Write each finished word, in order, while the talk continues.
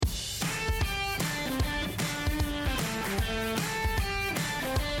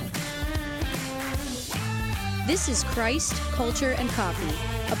This is Christ, Culture, and Coffee,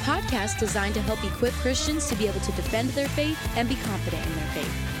 a podcast designed to help equip Christians to be able to defend their faith and be confident in their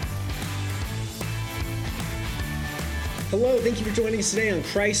faith. Hello, thank you for joining us today on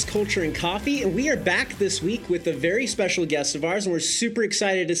Christ, Culture, and Coffee. And we are back this week with a very special guest of ours, and we're super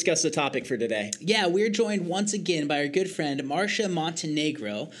excited to discuss the topic for today. Yeah, we're joined once again by our good friend, Marcia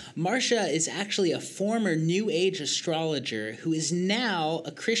Montenegro. Marcia is actually a former New Age astrologer who is now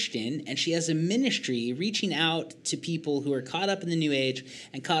a Christian, and she has a ministry reaching out to people who are caught up in the New Age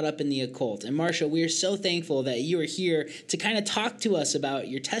and caught up in the occult. And Marcia, we are so thankful that you are here to kind of talk to us about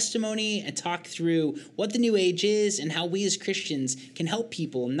your testimony and talk through what the New Age is and how we as Christians can help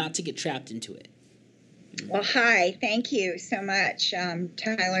people not to get trapped into it. Well, hi. Thank you so much,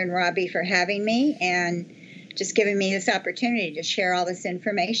 Tyler and Robbie, for having me and just giving me this opportunity to share all this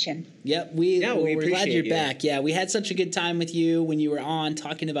information. Yep, we're glad you're you. back. Yeah, we had such a good time with you when you were on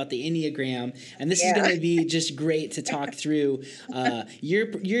talking about the Enneagram, and this is going to be just great to talk through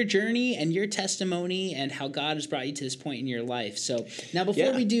your journey and your testimony and how God has brought you to this point in your life. So now,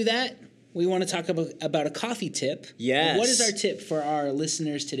 before we do that, we want to talk about a coffee tip. Yes. What is our tip for our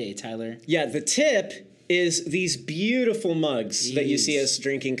listeners today, Tyler? Yeah, the tip is these beautiful mugs that you see us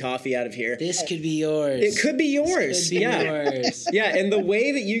drinking coffee out of here. This could be yours. It could be yours. This could be yours. Yeah, and the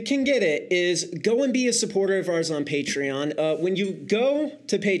way that you can get it is go and be a supporter of ours on Patreon. When you go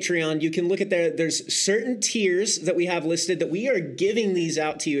to Patreon, you can look at there's certain tiers that we have listed that we are giving these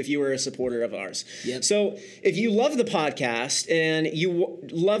out to you if you are a supporter of ours. Yep. So if you love the podcast and you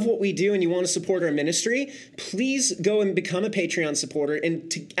love what we do and you want to support our ministry, please go and become a Patreon supporter.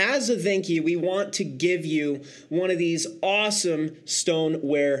 And as a thank you, we want to give you one of these awesome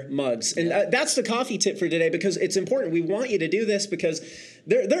stoneware mugs. And that's the coffee tip for today, because it's important. We want you to do this because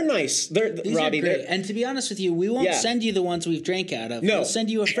they're nice. These Robbie, are great. And to be honest with you, we won't send you the ones we've drank out of. No. We'll send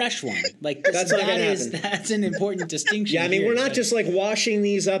you a fresh one. Like that's not going to happen. That's an important distinction. Yeah, I mean, we're not just like washing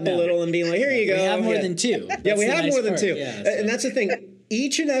these up a little and being like, here you go. We have more than two. Yeah, we have more than two. Yeah, so. And that's the thing.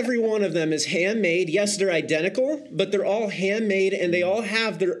 Each and every one of them is handmade. Yes, they're identical, but they're all handmade, and they all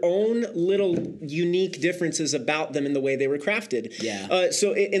have their own little unique differences about them in the way they were crafted. Yeah.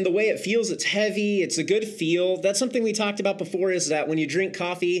 So in the way it feels, it's heavy. It's a good feel. That's something we talked about before, is that when you drink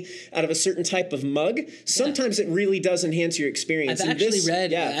coffee out of a certain type of mug, sometimes it really does enhance your experience. I've actually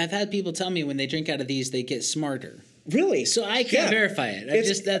read, I've had people tell me when they drink out of these, they get smarter. Really? So I can't verify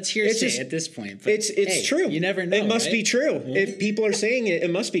it. That's hearsay at this point. But it's true. You never know. It must be true. Mm-hmm. If people are saying it, it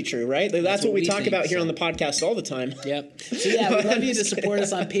must be true, right? That's what we talk about here on the podcast all the time. Yep. So we'd love you to support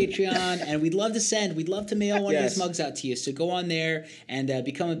us on Patreon, and we'd love to mail one of these mugs out to you. So go on there and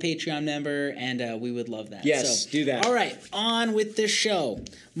become a Patreon member, and we would love that. Yes, do that. All right, on with the show.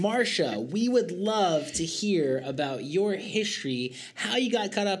 Marcia, we would love to hear about your history, how you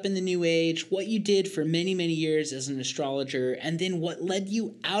got caught up in the New Age, what you did for many, many years as an astrologer, and then what led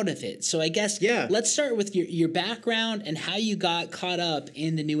you out of it. So I guess let's start with your background and how you got caught up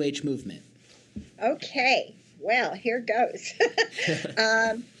in the New Age movement. Okay, well, here goes.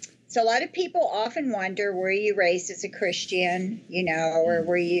 So a lot of people often wonder, were you raised as a Christian, or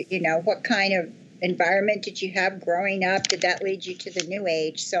were you, what kind of environment did you have growing up? Did that lead you to the New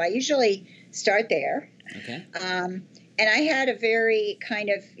Age? So I usually start there. Okay. And I had a very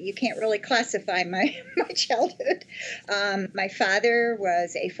kind of, you can't really classify my childhood. My father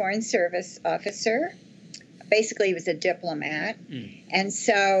was a Foreign Service officer. Basically, he was a diplomat. And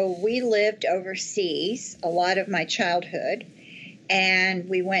so we lived overseas a lot of my childhood. And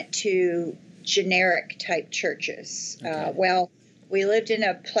we went to generic type churches. Okay. We lived in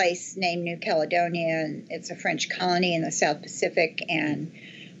a place named New Caledonia, and it's a French colony in the South Pacific, and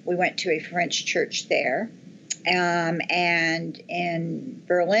we went to a French church there. And in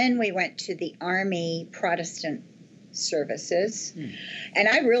Berlin, we went to the Army Protestant services. And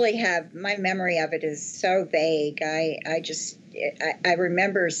I really have, my memory of it is so vague. I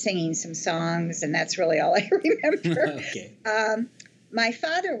remember singing some songs, and that's really all I remember. Okay. My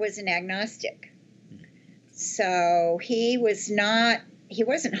father was an agnostic. So he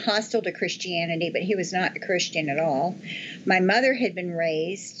wasn't hostile to Christianity, but he was not a Christian at all. My mother had been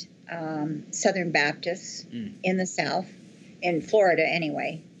raised Southern Baptist in the South, in Florida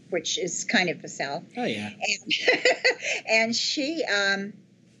anyway, which is kind of the South. Oh, yeah. And she,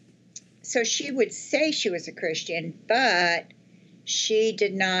 so she would say she was a Christian, but she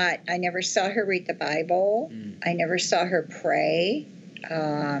did not, I never saw her read the Bible. I never saw her pray.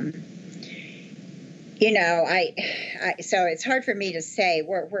 So it's hard for me to say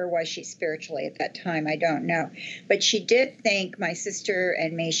where was she spiritually at that time. I don't know. But she did think, my sister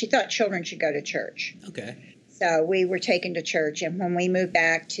and me, she thought children should go to church. Okay. So we were taken to church. And when we moved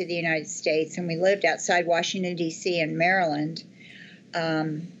back to the United States and we lived outside Washington, D.C. in Maryland,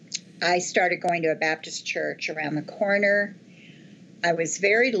 I started going to a Baptist church around the corner. I was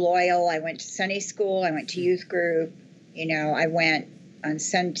very loyal. I went to Sunday school. I went to youth group. I went on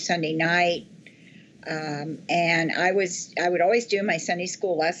Sunday night. And I would always do my Sunday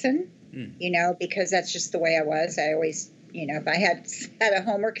school lesson, because that's just the way I was. I always, if I had a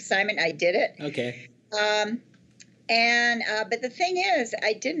homework assignment, I did it. Okay. But the thing is,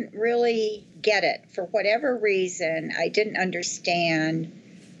 I didn't really get it. For whatever reason, I didn't understand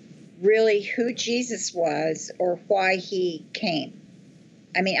really who Jesus was or why he came.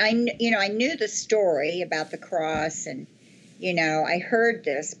 I mean, I knew the story about the cross and, I heard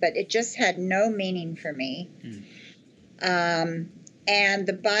this, but it just had no meaning for me. And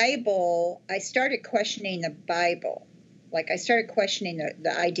the Bible, I started questioning the Bible. Like I started questioning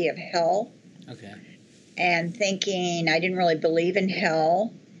the idea of hell. Okay. And thinking I didn't really believe in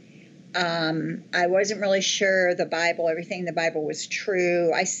hell. I wasn't really sure everything in the Bible was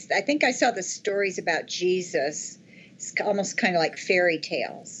true. I think I saw the stories about Jesus. It's almost kind of like fairy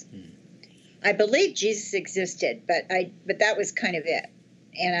tales. I believed Jesus existed, but that was kind of it.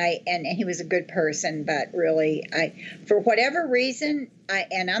 And he was a good person, but really, for whatever reason,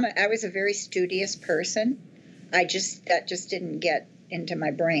 I was a very studious person. That just didn't get into my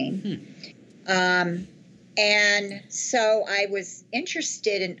brain. And so I was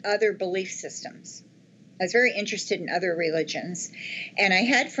interested in other belief systems. I was very interested in other religions. And I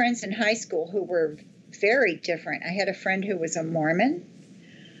had friends in high school who were very different. I had a friend who was a Mormon,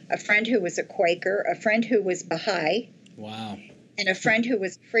 a friend who was a Quaker, a friend who was Baha'i. Wow. And a friend who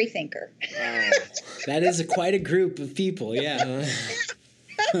was a freethinker. Wow. That is quite a group of people, yeah.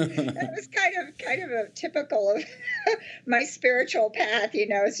 That was kind of a typical of my spiritual path,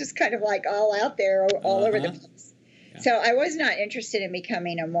 It's just kind of like all out there, all over the place. Yeah. So I was not interested in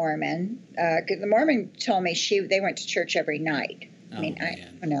becoming a Mormon. The Mormon told me they went to church every night. I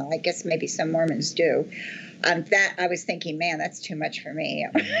don't know. I guess maybe some Mormons do. That I was thinking, man, that's too much for me.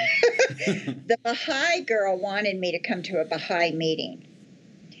 The Baha'i girl wanted me to come to a Baha'i meeting.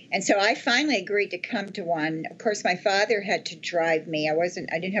 And so I finally agreed to come to one. Of course, my father had to drive me. I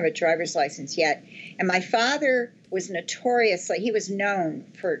didn't have a driver's license yet. And my father was he was known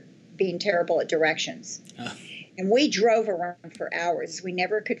for being terrible at directions. Oh. And we drove around for hours. We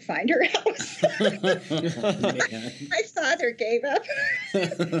never could find her house. My father gave up.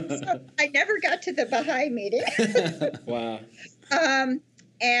 So I never got to the Baha'i meeting. Wow.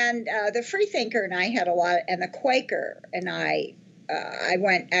 And the freethinker and I had a lot, and the Quaker and I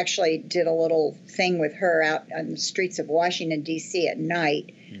did a little thing with her out on the streets of Washington, D.C. at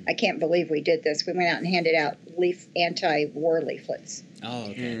night. I can't believe we did this. We went out and handed out anti-war leaflets. Oh,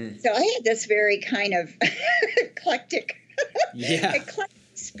 okay. So I had this very kind of eclectic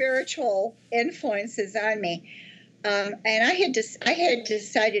spiritual influences on me. And I had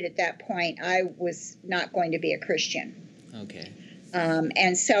decided at that point I was not going to be a Christian. Okay.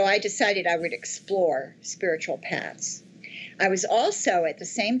 And so I decided I would explore spiritual paths. I was also at the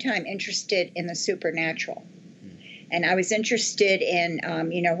same time interested in the supernatural. And I was interested in,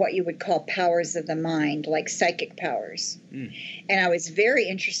 what you would call powers of the mind, like psychic powers. And I was very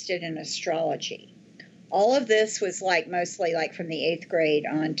interested in astrology. All of this was mostly from the 8th grade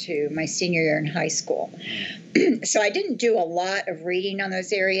on to my senior year in high school. So I didn't do a lot of reading on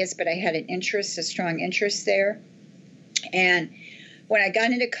those areas, but I had a strong interest there. And when I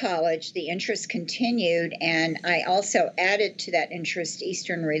got into college, the interest continued, and I also added to that interest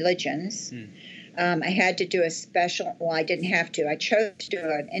Eastern religions. I had to do I didn't have to. I chose to do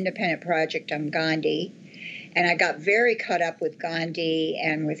an independent project on Gandhi, and I got very caught up with Gandhi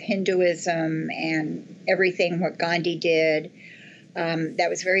and with Hinduism and everything what Gandhi did. That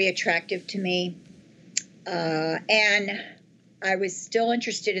was very attractive to me. And I was still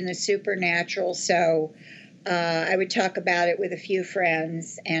interested in the supernatural, so I would talk about it with a few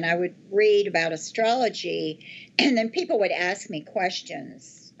friends, and I would read about astrology, and then people would ask me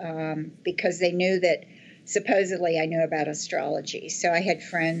questions because they knew that supposedly I knew about astrology. So I had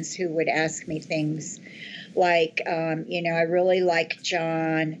friends who would ask me things like, I really like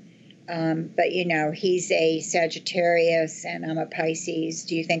John, but, he's a Sagittarius and I'm a Pisces.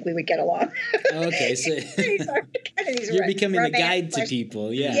 Do you think we would get along? Okay, so you're becoming a guide to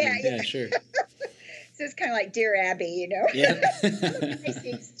people. Yeah, sure. So it's kind of like Dear Abby, Yeah.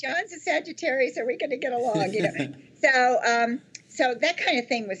 John's a Sagittarius. Are we going to get along? So that kind of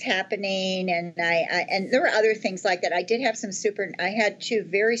thing was happening, and and there were other things like that. I did have I had 2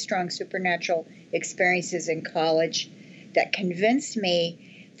 very strong supernatural experiences in college that convinced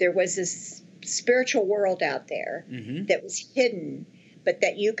me there was this spiritual world out there that was hidden, but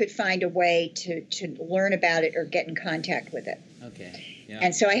that you could find a way to learn about it or get in contact with it. Okay. Yeah.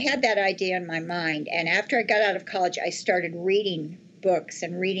 And so I had that idea in my mind. And after I got out of college, I started reading books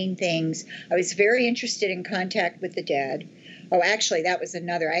and reading things. I was very interested in contact with the dead. Oh, actually, that was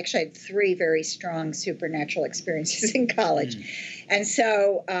another. I actually had 3 very strong supernatural experiences in college. And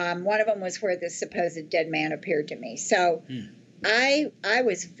so one of them was where this supposed dead man appeared to me. So I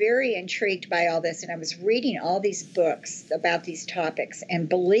was very intrigued by all this, and I was reading all these books about these topics and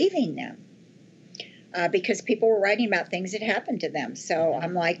believing them because people were writing about things that happened to them. So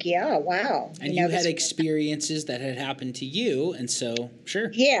I'm like, yeah, wow. And you had experiences that had happened to you, and so,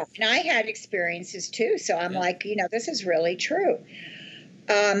 sure. Yeah, and I had experiences too. So I'm like, this is really true.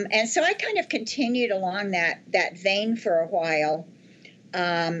 And so I kind of continued along that vein for a while.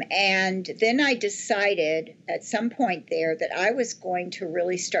 And then I decided at some point there that I was going to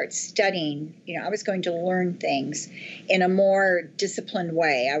really start studying. I was going to learn things in a more disciplined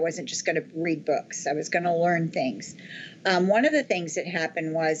way. I wasn't just going to read books. I was going to learn things. One of the things that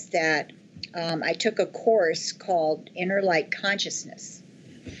happened was that I took a course called Inner Light Consciousness.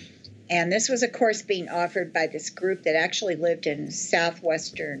 And this was a course being offered by this group that actually lived in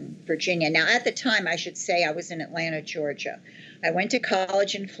southwestern Virginia. Now, at the time, I should say I was in Atlanta, Georgia. I went to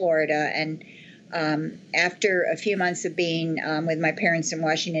college in Florida, and after a few months of being with my parents in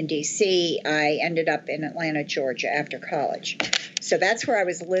Washington, D.C., I ended up in Atlanta, Georgia after college. So that's where I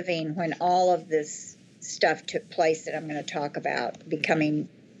was living when all of this stuff took place that I'm going to talk about, becoming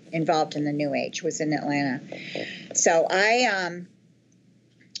involved in the New Age, was in Atlanta. So I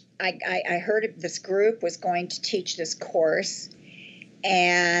heard this group was going to teach this course,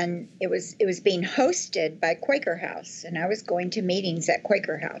 and it was being hosted by Quaker House, and I was going to meetings at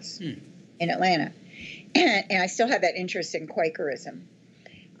Quaker House in Atlanta, and I still have that interest in Quakerism.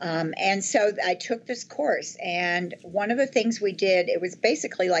 And so I took this course, and one of the things we did, it was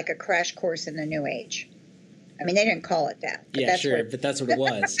basically like a crash course in the New Age. I mean, they didn't call it that. But that's what it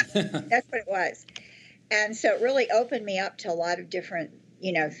was. That's what it was. And so it really opened me up to a lot of different,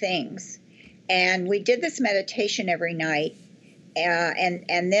 things. And we did this meditation every night.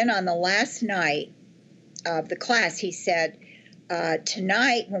 And then on the last night of the class, he said,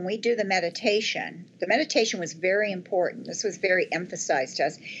 tonight when we do the meditation was very important. This was very emphasized to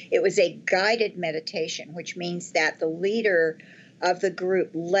us. It was a guided meditation, which means that the leader of the group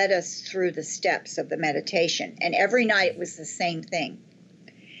led us through the steps of the meditation. And every night it was the same thing.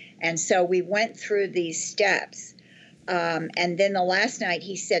 And so we went through these steps. And then the last night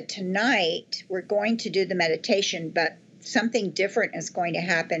he said, tonight we're going to do the meditation, but something different is going to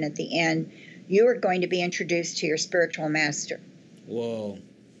happen at the end. You are going to be introduced to your spiritual master. Whoa.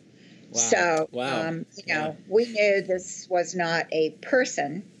 Wow. So, wow. we knew this was not a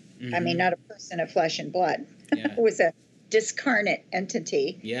person. I mean, not a person of flesh and blood. Yeah. It was a discarnate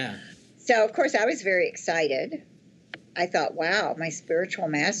entity. Yeah. So, of course, I was very excited. I thought, wow, my spiritual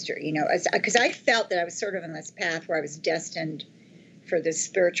master, because I felt that I was sort of on this path where I was destined for this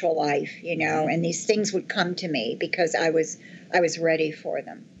spiritual life, and these things would come to me because I was ready for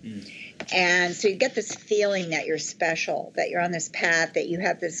them. And so you get this feeling that you're special, that you're on this path, that you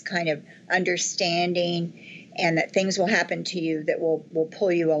have this kind of understanding, and that things will happen to you that will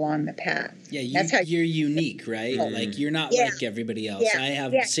pull you along the path. Yeah, you're unique, right? Like you're not like everybody else. I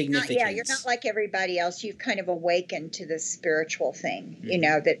have significance. You're not like everybody else. You've kind of awakened to this spiritual thing,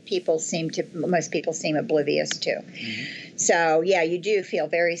 that most people seem oblivious to. So you do feel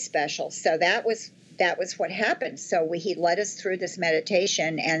very special. So that was what happened. So he led us through this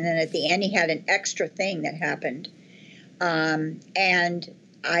meditation, and then at the end he had an extra thing that happened, and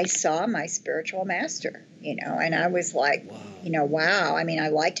I saw my spiritual master. And I was like, wow. I mean, I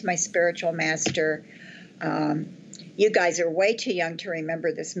liked my spiritual master. You guys are way too young to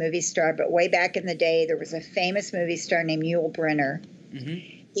remember this movie star, but way back in the day, there was a famous movie star named Yul Brynner.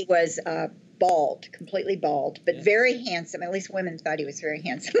 He was bald, completely bald, but very handsome. At least women thought he was very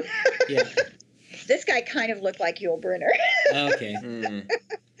handsome. This guy kind of looked like Yul Brynner. Okay.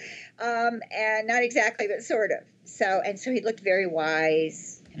 And not exactly, but sort of. So he looked very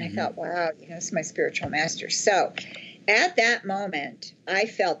wise. And I thought, wow, this is my spiritual master. So at that moment, I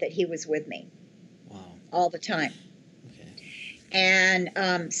felt that he was with me all the time. Okay.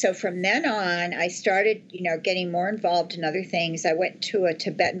 And so from then on, I started, getting more involved in other things. I went to a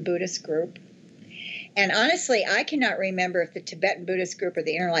Tibetan Buddhist group. And honestly, I cannot remember if the Tibetan Buddhist group or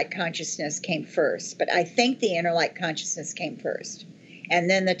the Inner Light Consciousness came first. But I think the Inner Light Consciousness came first. And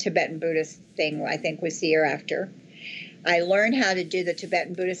then the Tibetan Buddhist thing, I think, was the year after. I learned how to do the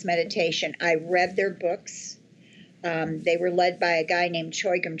Tibetan Buddhist meditation. I read their books. They were led by a guy named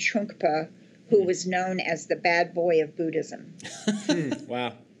Chogyam Trungpa, who was known as the bad boy of Buddhism.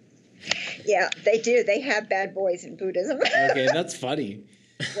 Wow. Yeah, they do. They have bad boys in Buddhism. Okay, that's funny.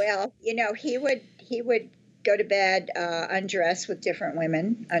 Well, he would go to bed undressed with different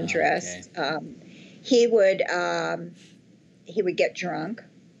women, undressed. He would get drunk,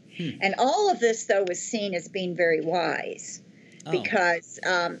 and all of this though was seen as being very wise, because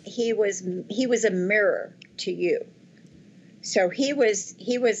he was a mirror to you. So he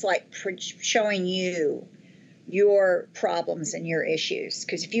was like showing you your problems and your issues,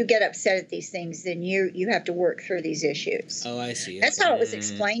 because if you get upset at these things, then you have to work through these issues. Oh, I see. That's how it was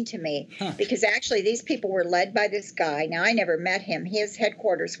explained to me, because actually these people were led by this guy. Now, I never met him. His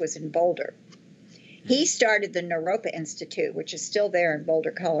headquarters was in Boulder. He started the Naropa Institute, which is still there in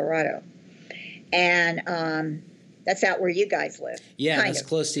Boulder, Colorado. And that's out where you guys live. Yeah, that's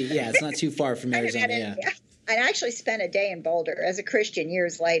close to, it's not too far from Arizona, yeah. I actually spent a day in Boulder as a Christian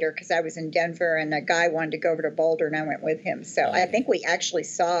years later, because I was in Denver and a guy wanted to go over to Boulder and I went with him. So I think we actually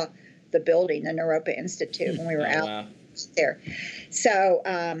saw the building, the Naropa Institute, when we were out there. So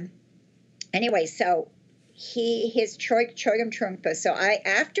anyway, so his Chogyam Trungpa. So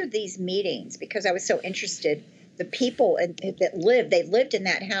after these meetings, because I was so interested, the people that lived in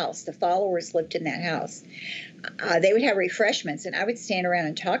that house, the followers lived in that house. They would have refreshments, and I would stand around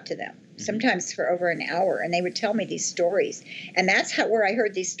and talk to them, sometimes for over an hour, and they would tell me these stories. And that's where I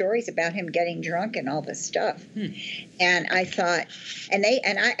heard these stories about him getting drunk and all this stuff. And I thought, and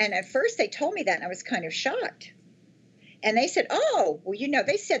at first they told me that, and I was kind of shocked. And they said, "Oh, well,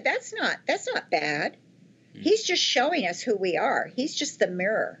 they said that's not bad. He's just showing us who we are. He's just the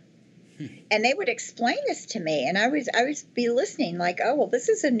mirror." And they would explain this to me, and I would be listening like, "Oh, well, this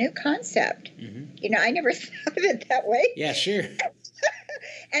is a new concept." I never thought of it that way. Yeah, sure.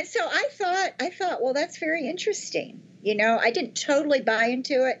 And so I thought, well, that's very interesting. I didn't totally buy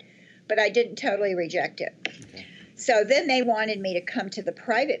into it, but I didn't totally reject it. Okay. So then they wanted me to come to the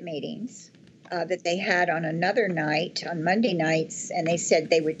private meetings that they had on another night, on Monday nights, and they said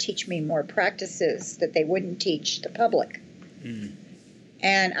they would teach me more practices that they wouldn't teach the public.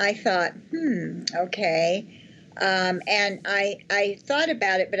 And I thought, okay. And I thought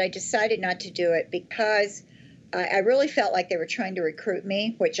about it, but I decided not to do it because I really felt like they were trying to recruit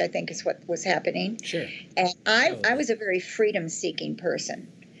me, which I think is what was happening. Sure. And I was a very freedom-seeking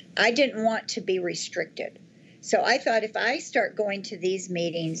person. I didn't want to be restricted. So I thought, if I start going to these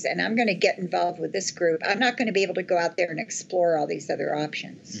meetings and I'm going to get involved with this group, I'm not going to be able to go out there and explore all these other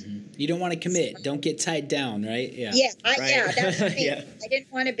options. You don't want to commit. Don't get tied down, right? Yeah. Yeah, that's me. I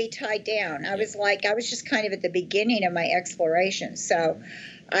didn't want to be tied down. I was just kind of at the beginning of my exploration. So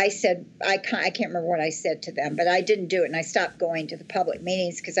I said, I can't remember what I said to them, but I didn't do it. And I stopped going to the public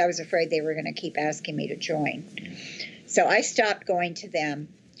meetings because I was afraid they were going to keep asking me to join. So I stopped going to them.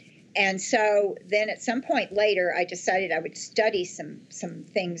 And so then at some point later, I decided I would study some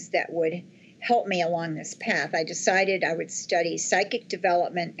things that would help me along this path. I decided I would study psychic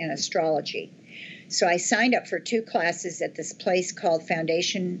development and astrology. So I signed up for 2 classes at this place called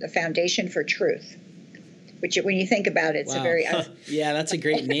the Foundation for Truth, which, when you think about it, it's a very... Yeah, that's a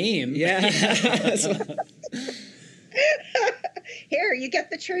great name. Here, you get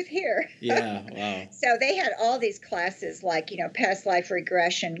the truth here. Yeah, wow. So they had all these classes like, past life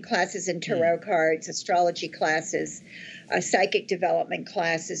regression, classes in tarot cards, astrology classes, psychic development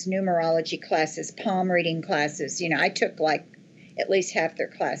classes, numerology classes, palm reading classes. I took like at least half their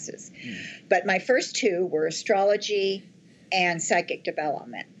classes. But my first 2 were astrology and psychic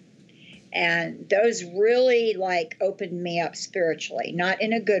development. And those really opened me up spiritually, not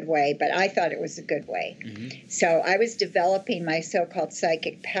in a good way, but I thought it was a good way. So I was developing my so-called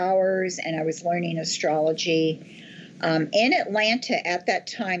psychic powers, and I was learning astrology. In Atlanta at that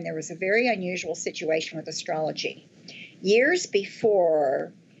time, there was a very unusual situation with astrology. Years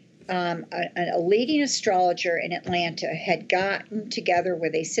before, a leading astrologer in Atlanta had gotten together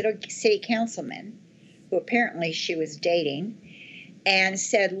with a city councilman, who apparently she was dating, and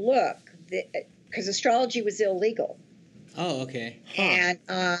said, look, because astrology was illegal. Oh, okay. And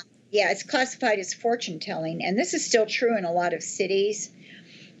it's classified as fortune telling, and this is still true in a lot of cities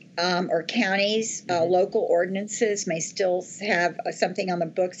or counties. Local ordinances may still have something on the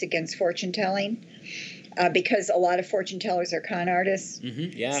books against fortune telling, because a lot of fortune tellers are con artists.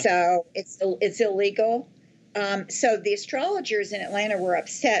 So it's illegal. So the astrologers in Atlanta were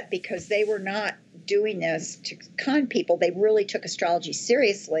upset because they were not doing this to con people. They really took astrology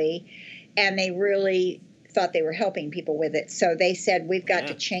seriously, and they really thought they were helping people with it. So they said, we've got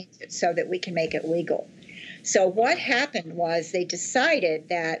to change it so that we can make it legal. So what happened was they decided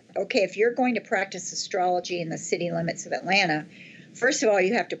that, okay, if you're going to practice astrology in the city limits of Atlanta, First of all,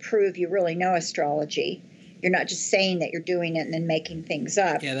 you have to prove you really know astrology. You're not just saying that you're doing it and then making things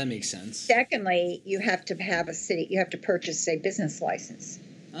up. Yeah, that makes sense. Secondly, you have to purchase a business license.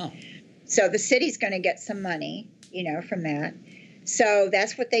 Oh. So the city's going to get some money, from that. So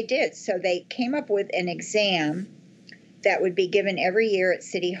that's what they did. So they came up with an exam that would be given every year at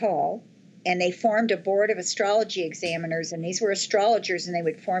City Hall. And they formed a board of astrology examiners, and these were astrologers, and they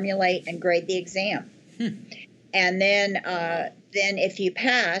would formulate and grade the exam. And then if you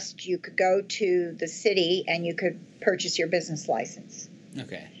passed, you could go to the city and you could purchase your business license.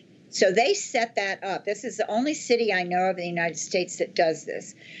 Okay. So they set that up. This is the only city I know of in the United States that does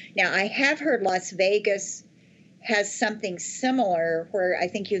this. Now, I have heard Las Vegas has something similar where I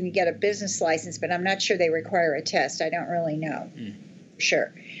think you can get a business license, but I'm not sure they require a test. I don't really know.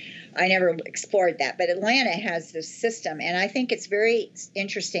 Sure. I never explored that, but Atlanta has this system, and I think it's very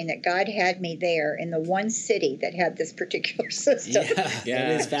interesting that God had me there in the one city that had this particular system. Yeah,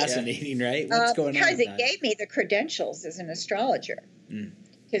 that is fascinating, right? What's going on? Because it gave me the credentials as an astrologer.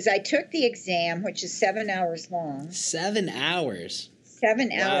 Because I took the exam, which is 7 hours long. 7 hours? 7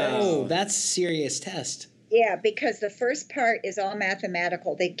 hours. Oh, that's a serious test. Yeah, because the first part is all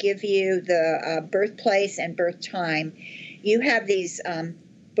mathematical. They give you the birthplace and birth time. You have these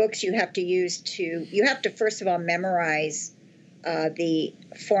books you have to use you have to first of all memorize the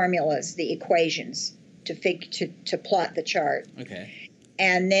formulas, the equations to plot the chart. Okay.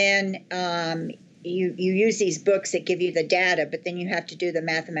 And then you use these books that give you the data, but then you have to do the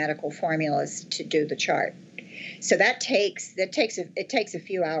mathematical formulas to do the chart. So it takes a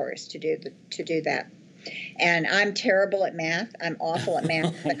few hours to do that. And I'm terrible at math. I'm awful at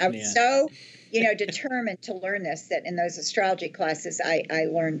math. But I was so determined to learn this, that in those astrology classes, I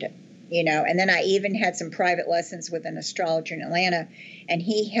learned it, and then I even had some private lessons with an astrologer in Atlanta, and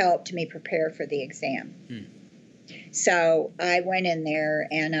he helped me prepare for the exam. So I went in there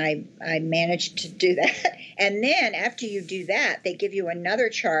and I managed to do that. And then after you do that, they give you another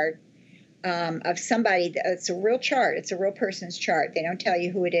chart of somebody. It's a real chart. It's a real person's chart. They don't tell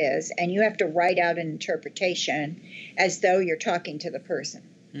you who it is. And you have to write out an interpretation as though you're talking to the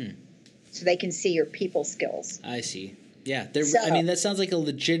person. So they can see your people skills. I see. Yeah, that sounds like a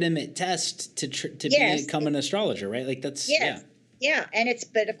legitimate test to become an astrologer, right? Like that's yeah, and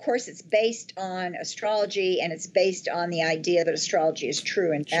but of course it's based on astrology, and it's based on the idea that astrology is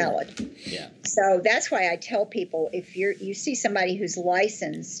true and valid. Sure. Yeah. So that's why I tell people, if you see somebody who's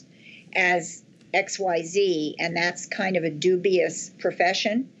licensed as XYZ, and that's kind of a dubious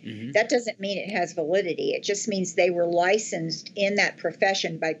profession, that doesn't mean it has validity. It just means they were licensed in that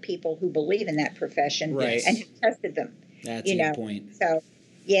profession by people who believe in that profession and who tested them. That's a good point. So,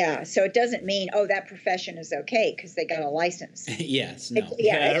 so it doesn't mean, that profession is okay because they got a license. Yes, no.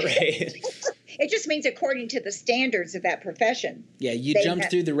 Right. It just means according to the standards of that profession. Yeah, you jumped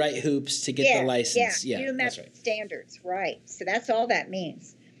through the right hoops to get the license. Yeah, you met the standards, right. So that's all that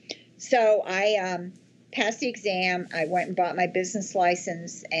means. So I passed the exam. I went and bought my business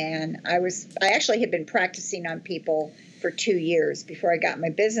license, and I actually had been practicing on people for 2 years before I got my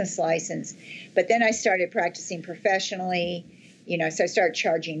business license. But then I started practicing professionally, so I started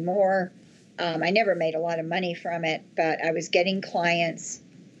charging more. I never made a lot of money from it, but I was getting clients.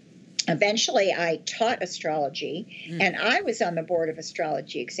 Eventually, I taught astrology, and I was on the board of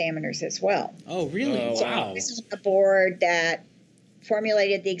astrology examiners as well. Oh, really? Oh, wow. So this is a board that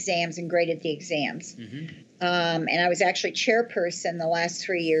formulated the exams and graded the exams. And I was actually chairperson the last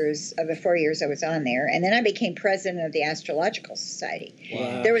 3 years of the 4 years I was on there. And then I became president of the Astrological Society.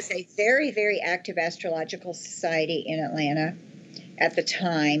 Wow. There was a very, very active astrological society in Atlanta at the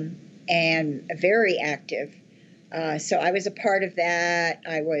time, and very active. So I was a part of that.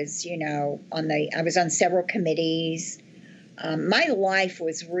 I was, I was on several committees. My life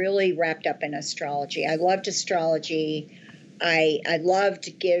was really wrapped up in astrology. I loved astrology. I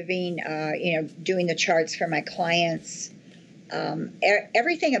loved giving, doing the charts for my clients.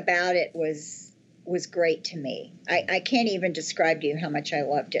 Everything about it was great to me. I can't even describe to you how much I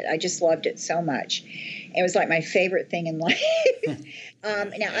loved it. I just loved it so much. It was like my favorite thing in life.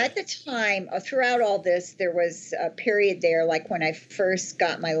 Now, at the time, throughout all this, there was a period there, like when I first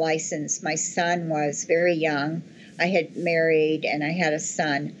got my license, my son was very young. I had married and I had a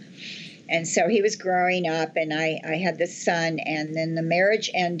son. And so he was growing up, and I had this son, and then the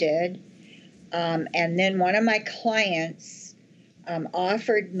marriage ended. And then one of my clients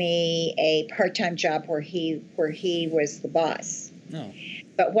offered me a part-time job where he was the boss. No.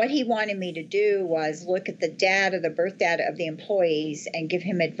 But what he wanted me to do was look at the birth data of the employees and give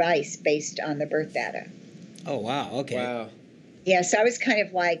him advice based on the birth data. Oh, wow. Okay. Wow. Yes, I was kind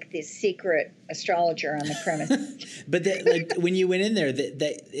of like the secret astrologer on the premise. But like when you went in there,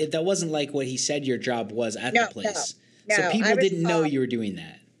 that wasn't like what he said your job was at the place. No, so people I was, didn't know you were doing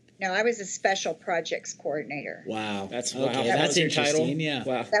that. No, I was a special projects coordinator. Wow, That's okay. That That's was your interesting. title? Yeah.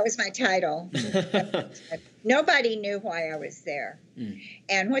 Wow. That was my title. Nobody knew why I was there.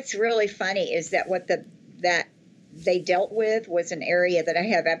 And what's really funny is that that they dealt with was an area that I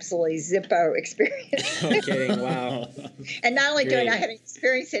have absolutely zippo experience. No kidding. Wow. And not only do I Great. not have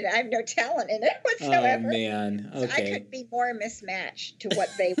experience in it, I have no talent in it whatsoever. Oh man. So I Okay. couldn't be more mismatched to what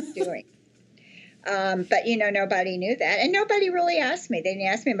they were doing. But, nobody knew that. And nobody really asked me. They didn't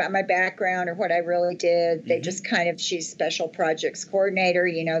ask me about my background or what I really did. They just kind of, she's special projects coordinator.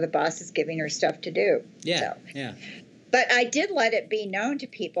 The boss is giving her stuff to do. Yeah. So. Yeah. But I did let it be known to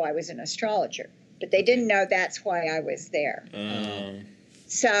people I was an astrologer. But they didn't know that's why I was there.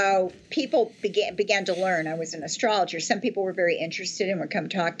 So people began to learn I was an astrologer. Some people were very interested and would come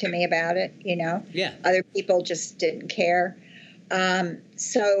talk to me about it, Yeah. Other people just didn't care.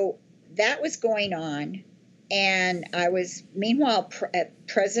 So that was going on. And I was, meanwhile,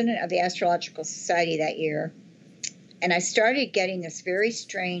 president of the Astrological Society that year. And I started getting this very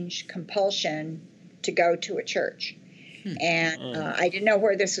strange compulsion to go to a church. And I didn't know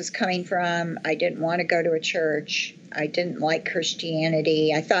where this was coming from. I didn't want to go to a church. I didn't like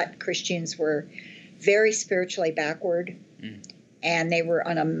Christianity. I thought Christians were very spiritually backward, and they were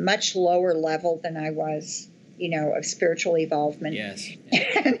on a much lower level than I was, of spiritual evolvement. Yes.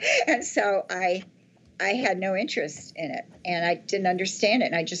 And so I had no interest in it, and I didn't understand it,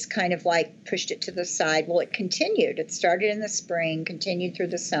 and I just kind of pushed it to the side. Well, it continued. It started in the spring, continued through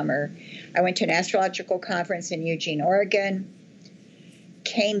the summer. I went to an astrological conference in Eugene, Oregon,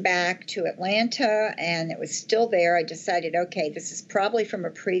 came back to Atlanta, and it was still there. I decided, okay, this is probably from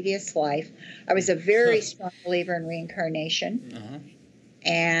a previous life. I was a very strong believer in reincarnation,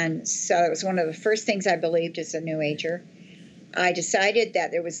 and so it was one of the first things I believed as a New Ager. I decided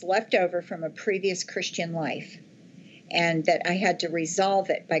that it was left over from a previous Christian life and that I had to resolve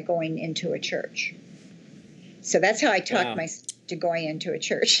it by going into a church. So that's how I talked myself to going into a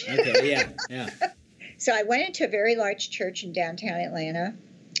church. Okay, yeah. So I went into a very large church in downtown Atlanta,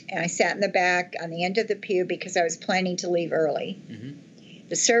 and I sat in the back on the end of the pew because I was planning to leave early.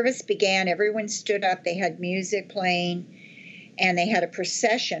 The service began. Everyone stood up. They had music playing, and they had a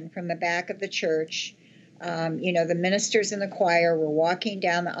procession from the back of the church. The ministers in the choir were walking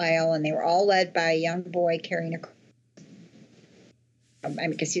down the aisle, and they were all led by a young boy carrying a cross. I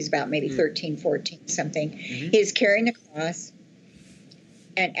guess he was about maybe 13, 14, something. He was carrying the cross.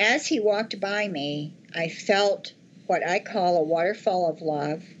 And as he walked by me, I felt what I call a waterfall of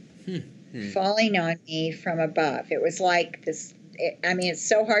love falling on me from above. It was like this. It's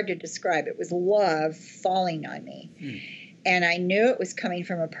so hard to describe. It was love falling on me. And I knew it was coming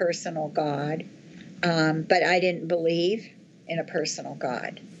from a personal God. But I didn't believe in a personal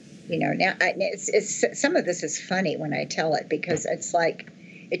God. Now it's some of this is funny when I tell it because it's like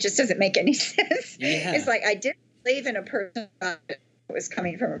it just doesn't make any sense. Yeah. It's like I didn't believe in a personal God that was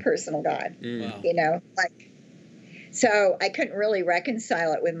coming from a personal God. Wow. So I couldn't really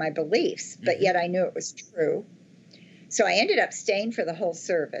reconcile it with my beliefs, but yet I knew it was true. So I ended up staying for the whole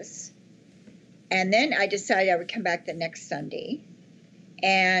service, and then I decided I would come back the next Sunday.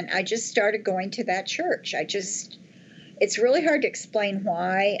 And I just started going to that church. It's really hard to explain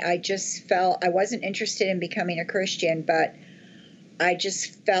why. I just felt I wasn't interested in becoming a Christian, but I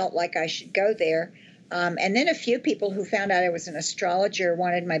just felt like I should go there. And then a few people who found out I was an astrologer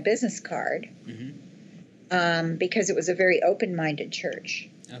wanted my business card because it was a very open-minded church.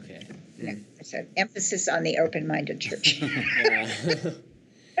 Okay. It's an emphasis on the open-minded church.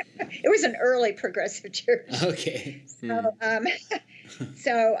 It was an early progressive church. Okay.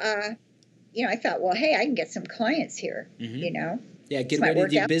 So, I thought, well, hey, I can get some clients here, Yeah, get This might ready to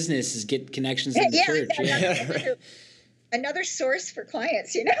work do out. business is get connections in the church. Another source for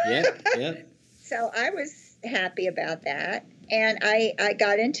clients, Yeah. So I was happy about that. And I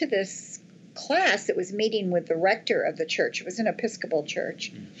got into this class that was meeting with the rector of the church. It was an Episcopal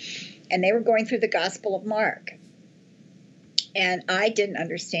church. And they were going through the Gospel of Mark. And I didn't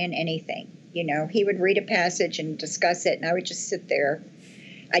understand anything. He would read a passage and discuss it, and I would just sit there.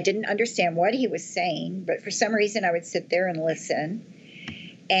 I didn't understand what he was saying, but for some reason I would sit there and listen.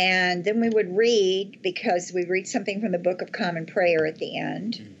 And then we would read, because we read something from the Book of Common Prayer at the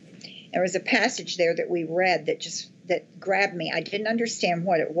end. There was a passage there that we read that grabbed me. I didn't understand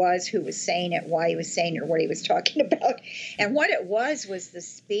what it was, who was saying it, why he was saying it, or what he was talking about. And what it was the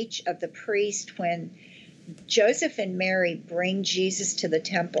speech of the priest when Joseph and Mary bring Jesus to the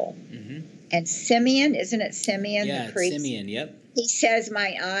temple. And Simeon, isn't it Simeon, Yeah, the priest? Simeon. Yep. He says,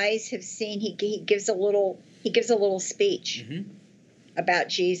 "My eyes have seen." He gives a little speech about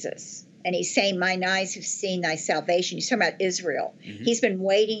Jesus, and he's saying, "Mine eyes have seen thy salvation." He's talking about Israel. He's been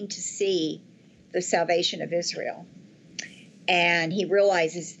waiting to see the salvation of Israel, and he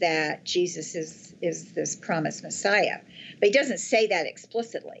realizes that Jesus is this promised Messiah, but he doesn't say that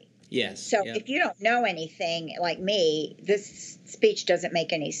explicitly. Yes. So yep. if you don't know anything like me, this speech doesn't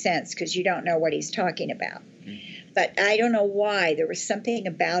make any sense because you don't know what he's talking about. But I don't know why. There was something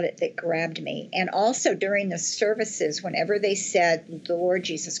about it that grabbed me. And also during the services, whenever they said the Lord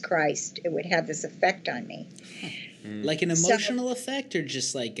Jesus Christ, it would have this effect on me. Like an emotional effect, or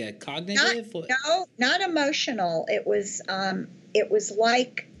just like a cognitive? Not emotional. It was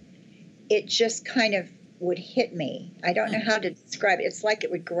like it just kind of would hit me. I don't know how to describe it. It's like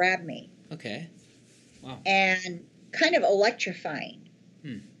it would grab me. Okay. Wow. And kind of electrifying.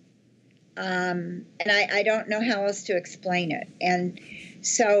 And I don't know how else to explain it. And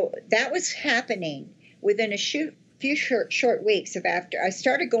so that was happening within a few short weeks of after. I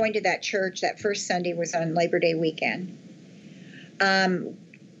started going to that church. That first Sunday was on Labor Day weekend.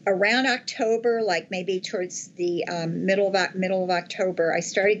 Around October, like maybe towards the middle of October, I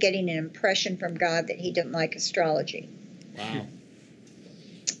started getting an impression from God that he didn't like astrology. Wow.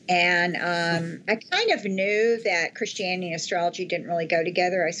 And I kind of knew that Christianity and astrology didn't really go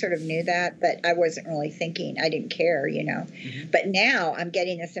together. I sort of knew that, but I wasn't really thinking. I didn't care, But now I'm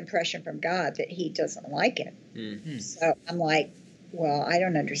getting this impression from God that he doesn't like it. So I'm like, well, I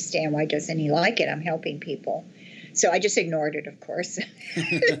don't understand. Why doesn't he like it? I'm helping people. So I just ignored it, of course.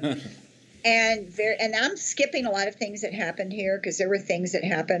 And I'm skipping a lot of things that happened here because there were things that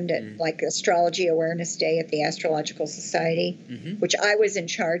happened at like Astrology Awareness Day at the Astrological Society, which I was in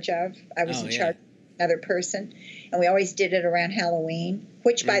charge of. I was in charge of another person, and we always did it around Halloween,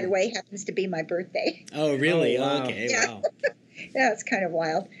 which, by the way, happens to be my birthday. Oh, really? Oh, wow. Okay, Yeah. wow. Yeah, it's kind of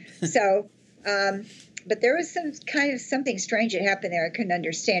wild. So, but there was something strange that happened there I couldn't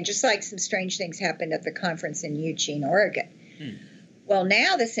understand, just like some strange things happened at the conference in Eugene, Oregon. Well,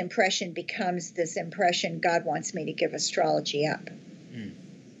 now this impression becomes this impression God wants me to give astrology up.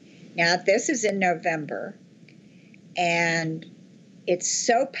 Now, this is in November, and it's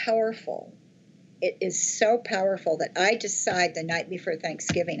so powerful. It is so powerful that I decide the night before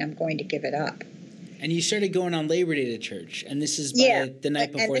Thanksgiving I'm going to give it up. And you started going on Labor Day to church, and this is by the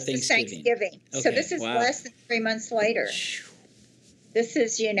night before and this Thanksgiving. Is Thanksgiving. Okay. So this is less than 3 months later. This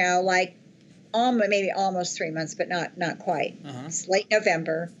is, like maybe almost 3 months, but not quite. It's late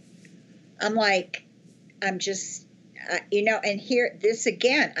November. I'm like, I'm just, and here, this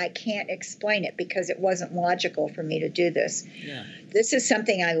again, I can't explain it because it wasn't logical for me to do this. Yeah. This is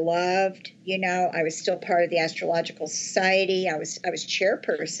something I loved. I was still part of the Astrological Society. I was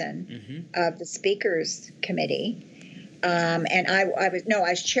chairperson of the Speakers Committee. And I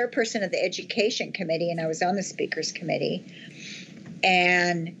was chairperson of the Education Committee, and I was on the Speakers Committee.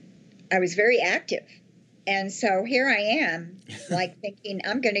 And I was very active. And so here I am, like thinking,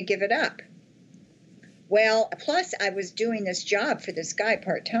 I'm going to give it up. Well, plus I was doing this job for this guy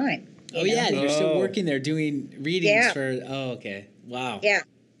part-time. You're still working there doing readings for, okay. Wow. Yeah.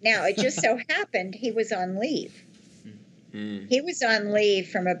 Now, it just so happened he was on leave. He was on leave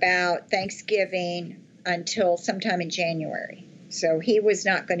from about Thanksgiving until sometime in January. So he was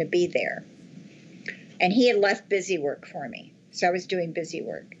not going to be there. And he had left busy work for me. So I was doing busy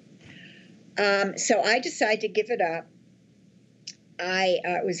work. So I decided to give it up.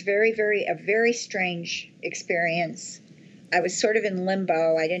 It was a very strange experience. I was sort of in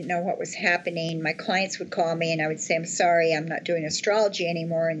limbo. I didn't know what was happening. My clients would call me and I would say, I'm sorry, I'm not doing astrology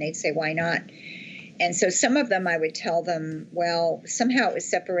anymore. And they'd say, why not? And so some of them I would tell them, well, somehow it was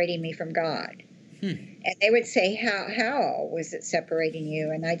separating me from God. And they would say, how was it separating you?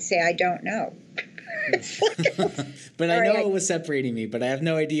 And I'd say, I don't know. But I know it was separating me, but I have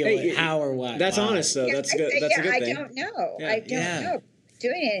no idea how or why. That's honest, though. That's good. That's a good thing. I don't know. I don't know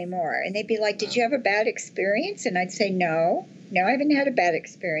doing it anymore. And they'd be like, did you have a bad experience? And I'd say, no, I haven't had a bad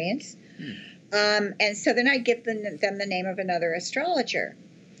experience. And so then I'd give them the name of another astrologer.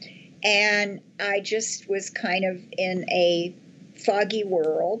 And I just was kind of in a foggy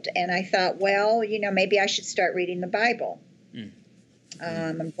world. And I thought, well, maybe I should start reading the Bible.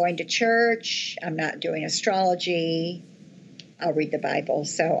 I'm going to church. I'm not doing astrology. I'll read the Bible.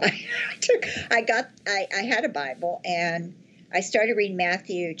 So I had a Bible, and I started reading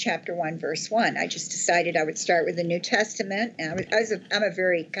Matthew chapter 1, verse 1. I just decided I would start with the New Testament. And I'm a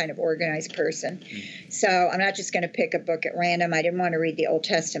very kind of organized person. So I'm not just going to pick a book at random. I didn't want to read the Old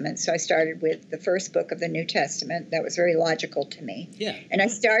Testament. So I started with the first book of the New Testament. That was very logical to me. Yeah. And I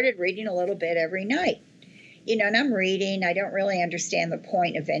started reading a little bit every night. And I'm reading. I don't really understand the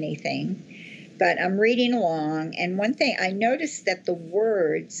point of anything. But I'm reading along. And one thing, I noticed that the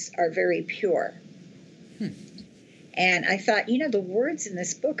words are very pure. And I thought, the words in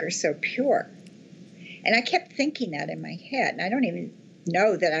this book are so pure. And I kept thinking that in my head. And I don't even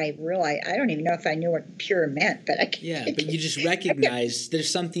know that I realized, I don't even know if I knew what pure meant. But but you just recognize there's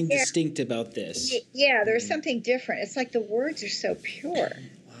something distinct about this. Yeah, there's something different. It's like the words are so pure.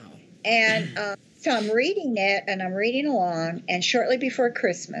 Wow. And so I'm reading it, and I'm reading along. And shortly before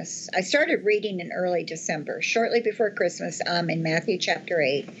Christmas, I started reading in early December. Shortly before Christmas, in Matthew chapter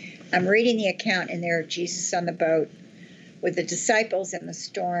 8, I'm reading the account in there of Jesus on the boat with the disciples in the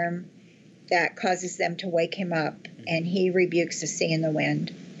storm that causes them to wake him up, and he rebukes the sea and the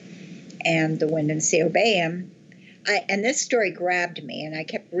wind, and the wind and sea obey him. And this story grabbed me, and I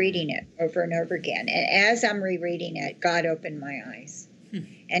kept reading it over and over again. And as I'm rereading it, God opened my eyes,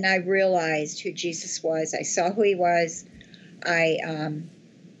 and I realized who Jesus was. I saw who he was. I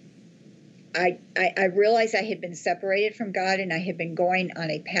realized I had been separated from God, and I had been going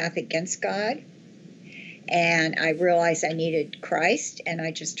on a path against God. And I realized I needed Christ, and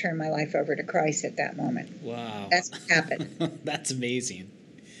I just turned my life over to Christ at that moment. Wow. That's what happened. That's amazing.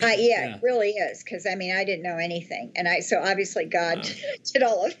 It really is, because, I didn't know anything. And so obviously God did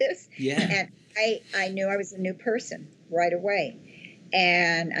all of this. Yeah. And I knew I was a new person right away.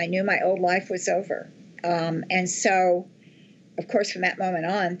 And I knew my old life was over. And so, of course, from that moment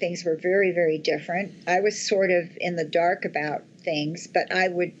on, things were very, very different. I was sort of in the dark about things, but I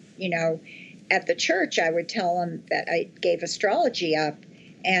would, at the church, I would tell them that I gave astrology up,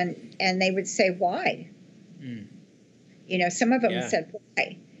 and they would say, why? Some of them said,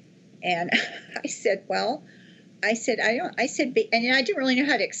 why? And I said, I didn't really know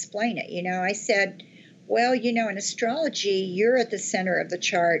how to explain it. I said, well, in astrology, you're at the center of the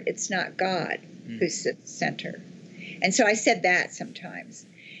chart. It's not God who's at the center. And so I said that sometimes,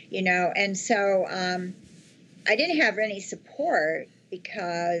 and so I didn't have any support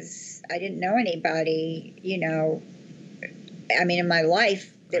because I didn't know anybody, in my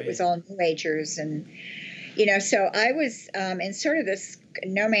life, it was all New Agers. And, so I was in sort of this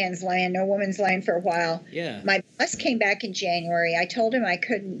no man's land, no woman's land for a while. Yeah. My boss came back in January. I told him I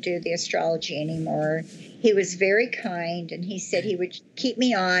couldn't do the astrology anymore. He was very kind, and he said he would keep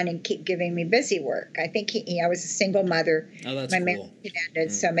me on and keep giving me busy work. I think I was a single mother. Oh, that's my cool. marriage had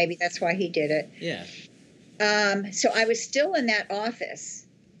ended, so maybe that's why he did it. Yeah. So I was still in that office.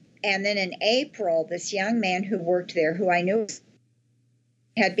 And then in April, this young man who worked there, who I knew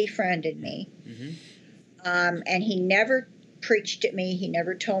had befriended me, and he never preached at me. He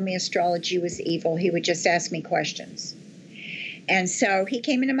never told me astrology was evil. He would just ask me questions. And so he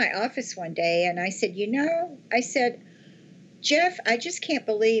came into my office one day, and I said, Jeff, I just can't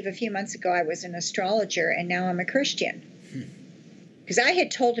believe a few months ago I was an astrologer, and now I'm a Christian. Because I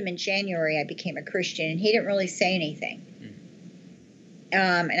had told him in January I became a Christian, and he didn't really say anything.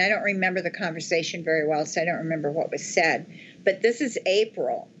 And I don't remember the conversation very well, so I don't remember what was said. But this is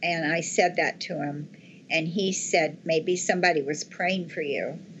April, and I said that to him, and he said, maybe somebody was praying for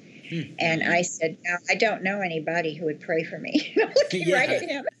you. And I said, no, I don't know anybody who would pray for me. Looking right at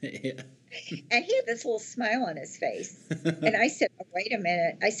him. And he had this little smile on his face. And I said, oh, wait a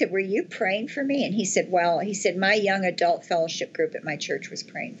minute. I said, were you praying for me? And he said, my young adult fellowship group at my church was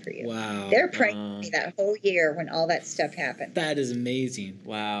praying for you. Wow. They're praying for me that whole year when all that stuff happened. That is amazing.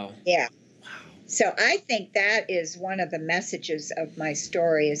 Wow. Yeah. Wow. So I think that is one of the messages of my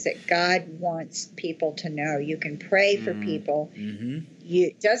story, is that God wants people to know you can pray for people.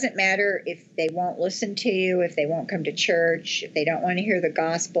 It doesn't matter if they won't listen to you, if they won't come to church, if they don't want to hear the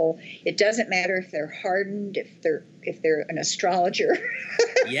gospel. It doesn't matter if they're hardened, if they're an astrologer,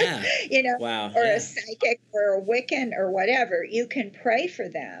 Yeah. Wow. or a psychic or a Wiccan or whatever. You can pray for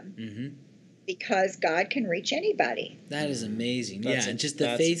them because God can reach anybody. That is amazing. That's and just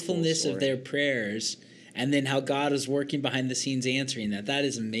the faithfulness of their prayers, and then how God is working behind the scenes answering that. That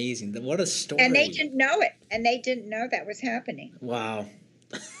is amazing. What a story. And they didn't know it. And they didn't know that was happening. Wow.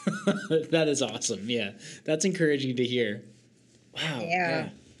 That is awesome. Yeah. That's encouraging to hear. Wow. Yeah.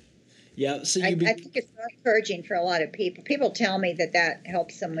 Yeah. So I think it's so encouraging for a lot of people. People tell me that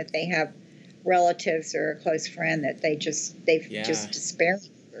helps them if they have relatives or a close friend that they've just despaired.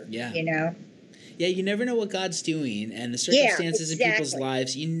 Yeah. Yeah, you never know what God's doing, and the circumstances in people's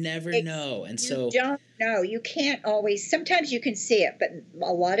lives, you never know. And you don't know. You can't always. Sometimes you can see it, but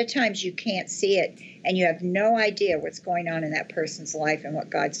a lot of times you can't see it, and you have no idea what's going on in that person's life and what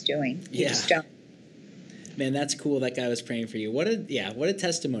God's doing. You just don't. Man, that's cool. That guy was praying for you. What a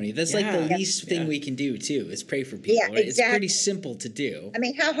testimony. That's like the least thing we can do too, is pray for people. Yeah, right? exactly. It's pretty simple to do. I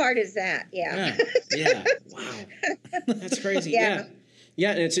mean, how hard is that? Yeah. Yeah. Wow. That's crazy. Yeah.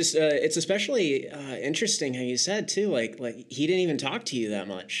 Yeah, and it's just it's especially interesting how you said too, like he didn't even talk to you that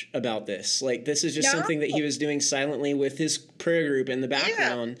much about this. Like this is just something that he was doing silently with his prayer group in the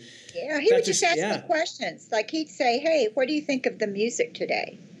background. Yeah, he would just ask me questions. Like he'd say, "Hey, what do you think of the music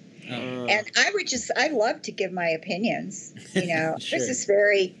today?" And I love to give my opinions. You know, Sure. This is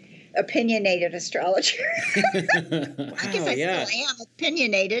very opinionated astrologer. I guess I still am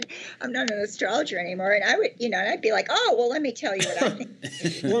opinionated. I'm not an astrologer anymore. And I would, and I'd be like, oh, well, let me tell you what I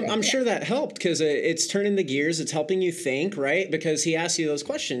think. Well, I'm sure that helped because it's turning the gears. It's helping you think, right? Because he asks you those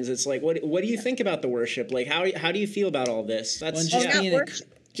questions. It's like, what do you think about the worship? Like, how do you feel about all this? That's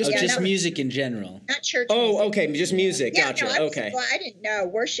just music in general. Not church music. Okay, just music. Yeah, gotcha. No, okay. Well, I didn't know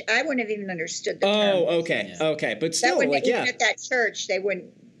worship. I wouldn't have even understood the term. Oh, okay, okay, but still, even at that church, they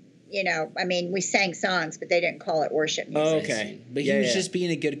wouldn't. I mean, we sang songs, but they didn't call it worship music. Oh, okay, but he was just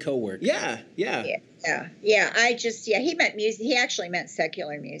being a good coworker. Yeah. He meant music. He actually meant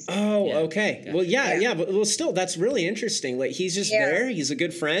secular music. Oh, okay. Gotcha. Well, but still, that's really interesting. Like he's just there. He's a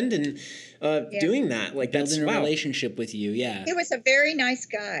good friend and doing that. Like building that's a relationship with you. Yeah. He was a very nice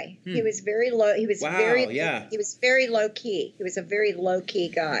guy. He was very low. He was He was very low key. He was a very low key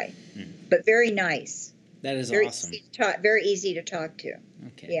guy, but very nice. That is very awesome. Very easy to talk to.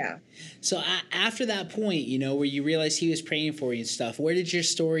 Okay. Yeah. So after that point, where you realized he was praying for you and stuff, where did your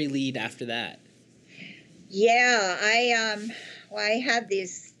story lead after that? Yeah, I had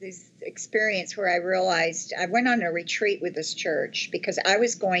this experience where I realized I went on a retreat with this church because I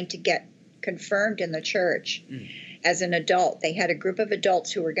was going to get confirmed in the church as an adult. They had a group of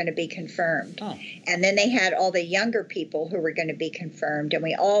adults who were going to be confirmed. Oh. And then they had all the younger people who were going to be confirmed, and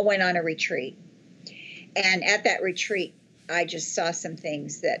we all went on a retreat. And at that retreat, I just saw some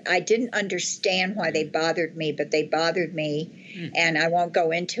things that I didn't understand why they bothered me, but they bothered me. And I won't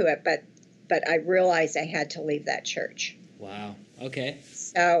go into it, but I realized I had to leave that church. Wow. Okay.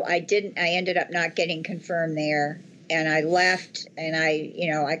 So I ended up not getting confirmed there. And I left, and I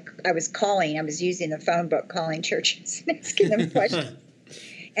was using the phone book calling churches and asking them questions.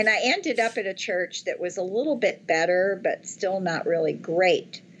 And I ended up at a church that was a little bit better, but still not really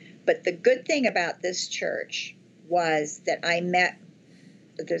great. But the good thing about this church was that I met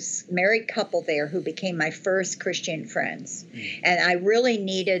this married couple there who became my first Christian friends. And I really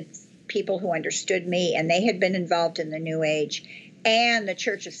needed people who understood me, and they had been involved in the New Age and the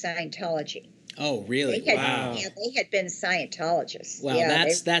Church of Scientology. Oh, really? Wow. Yeah, they had been Scientologists. Wow,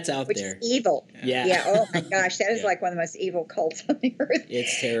 that's out which there. Is evil. Yeah. Yeah, oh my gosh, that is like one of the most evil cults on the earth.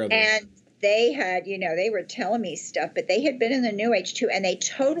 It's terrible. And they had, they were telling me stuff, but they had been in the New Age too, and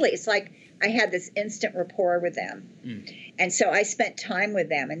it's like I had this instant rapport with them. And so I spent time with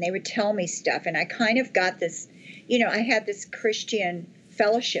them, and they would tell me stuff, and I kind of got this, I had this Christian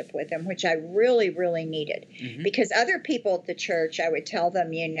fellowship with them, which I really, really needed. Because other people at the church, I would tell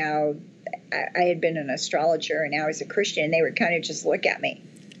them, I had been an astrologer and now I was a Christian, and they would kind of just look at me.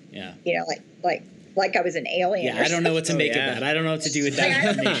 Yeah. Like I was an alien. Yeah, I don't know what to make of that. I don't know what to do with that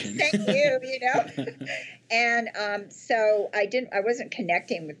information. Thank you, And so I wasn't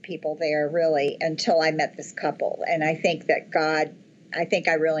connecting with people there really until I met this couple. And I think that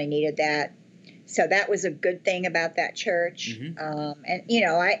I really needed that. So that was a good thing about that church. And,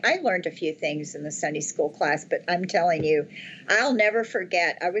 I learned a few things in the Sunday school class, but I'm telling you, I'll never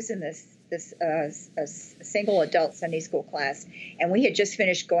forget. I was in this single adult Sunday school class, and we had just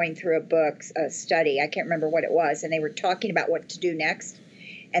finished going through a study. I can't remember what it was, and they were talking about what to do next.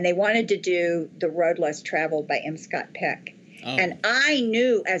 And they wanted to do The Road Less Traveled by M. Scott Peck. Oh. And I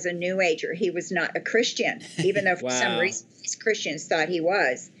knew as a New Ager he was not a Christian, even though for some reason these Christians thought he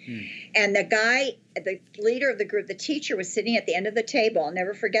was. And the leader of the group, the teacher, was sitting at the end of the table. I'll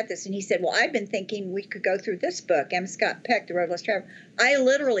never forget this. And he said, well, I've been thinking we could go through this book, M. Scott Peck, The Road Less Traveled. I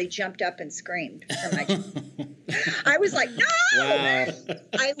literally jumped up and screamed from my I was like, no! Wow.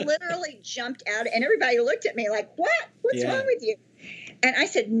 I literally jumped out, and everybody looked at me like, what? What's wrong with you? And I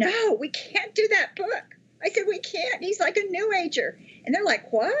said, no, we can't do that book. I said, we can't. He's like a New Ager. And they're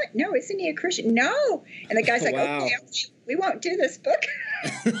like, what? No, isn't he a Christian? No. And the guy's like, okay, we won't do this book.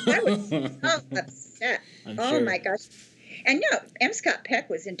 I was so upset. My gosh. And M. Scott Peck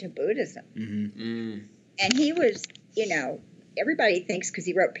was into Buddhism. And he was, everybody thinks because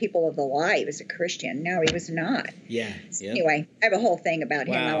he wrote People of the Lie, he was a Christian. No, he was not. Yeah. So anyway, I have a whole thing about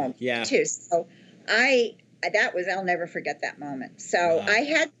him. I won't too. So I'll never forget that moment. So Wow. I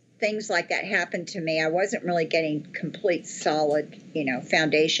had things like that happen to me. I wasn't really getting complete solid,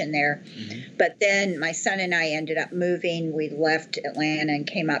 foundation there. Mm-hmm. But then my son and I ended up moving. We left Atlanta and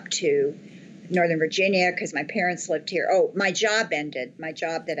came up to Northern Virginia because my parents lived here. Oh, my job ended. My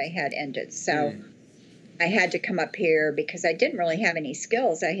job that I had ended. So I had to come up here because I didn't really have any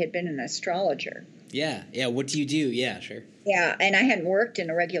skills. I had been an astrologer. Yeah. What do you do? Yeah, sure. Yeah, and I hadn't worked in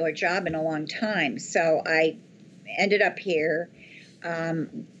a regular job in a long time. So I ended up here. So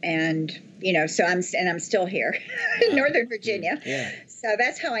I'm still here in Northern Virginia. Yeah. So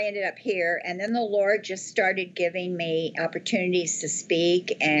that's how I ended up here. And then the Lord just started giving me opportunities to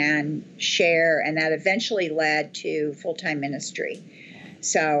speak and share. And that eventually led to full-time ministry.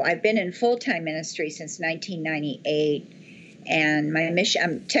 So I've been in full-time ministry since 1998. And my mission,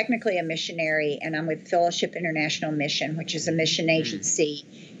 I'm technically a missionary, and I'm with Fellowship International Mission, which is a mission agency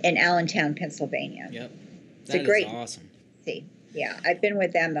in Allentown, Pennsylvania. Yep. It's a great awesome. agency. Yeah, I've been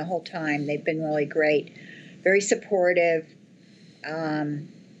with them the whole time. They've been really great, very supportive. And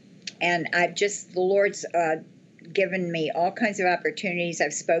the Lord's given me all kinds of opportunities.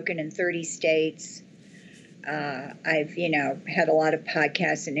 I've spoken in 30 states. I've, had a lot of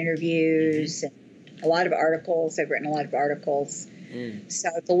podcasts and interviews and a lot of articles. I've written a lot of articles. So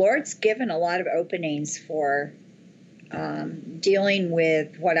the Lord's given a lot of openings for dealing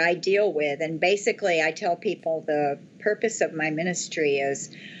with what I deal with. And basically, I tell people the purpose of my ministry is,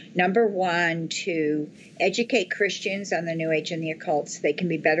 number one, to educate Christians on the New Age and the occult so they can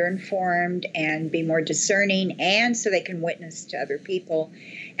be better informed and be more discerning, and so they can witness to other people.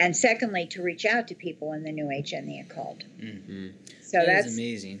 And secondly, to reach out to people in the New Age and the occult. Mm-hmm. So that's that's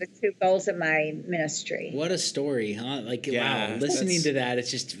amazing. the two goals of my ministry. What a story, huh? Like, Yeah, wow, listening to that,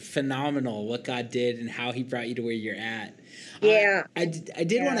 it's just phenomenal what God did and how he brought you to where you're at. Yeah. I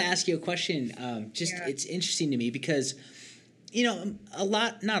did want to ask you a question. It's interesting to me because, a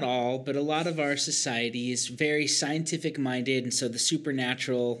lot, not all, but a lot of our society is very scientific minded. And so the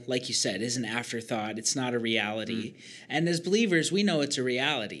supernatural, like you said, is an afterthought. It's not a reality. And as believers, we know it's a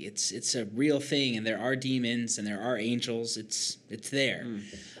reality. It's a real thing. And there are demons and there are angels. It's there.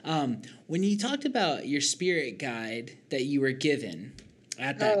 When you talked about your spirit guide that you were given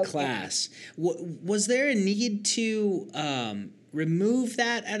at that class, was there a need to remove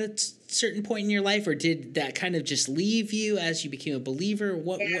that at a certain point in your life, or did that kind of just leave you as you became a believer?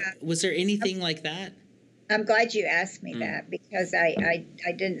 What was there anything like that? I'm glad you asked me that, because I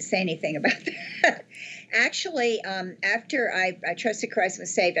didn't say anything about that. Actually, after I trusted Christ and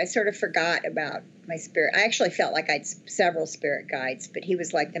was saved, I sort of forgot about my spirit. I actually felt like I had several spirit guides, but he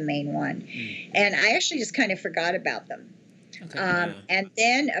was like the main one. And I actually just kind of forgot about them. Okay. And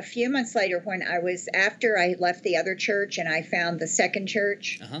then a few months later, after I left the other church and I found the second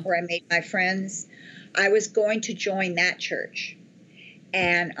church where I made my friends, I was going to join that church.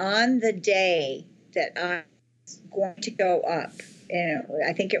 And on the day that I was going to go up, and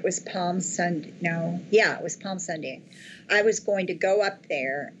I think it was Palm Sunday. It was Palm Sunday. I was going to go up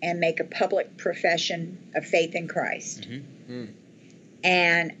there and make a public profession of faith in Christ.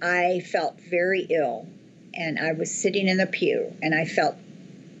 And I felt very ill. And I was sitting in the pew, and I felt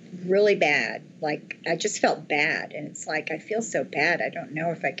really bad. Like, I just felt bad. And it's like, I feel so bad. I don't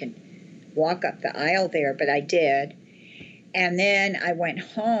know if I can walk up the aisle there, but I did. And then I went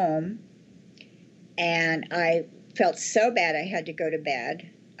home, and I felt so bad I had to go to bed.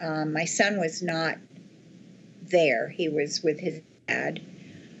 My son was not there. He was with his dad.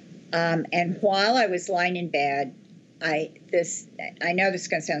 And while I was lying in bed, I know this is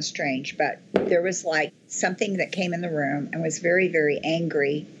going to sound strange, but there was like something that came in the room and was very, very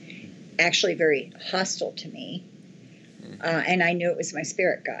angry, actually very hostile to me. And I knew it was my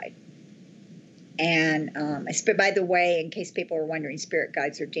spirit guide. And by the way, in case people are wondering, spirit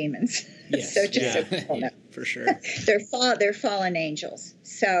guides are demons. Yes. So just so people know. For sure. They're fallen angels.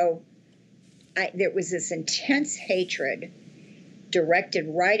 So there was this intense hatred directed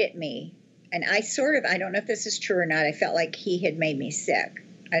right at me. And I don't know if this is true or not, I felt like he had made me sick.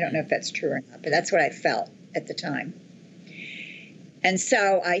 I don't know if that's true or not, but that's what I felt at the time. And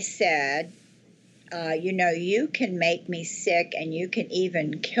so I said, you can make me sick and you can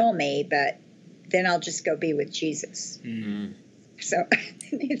even kill me, but then I'll just go be with Jesus. Mm-hmm. So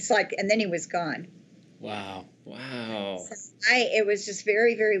it's like, and then he was gone. Wow. So it was just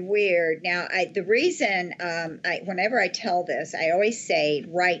very, very weird. Now, the reason, whenever I tell this, I always say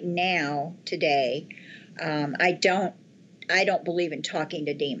right now, today, I don't believe in talking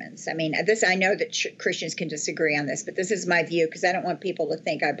to demons. I mean, I know that Christians can disagree on this, but this is my view because I don't want people to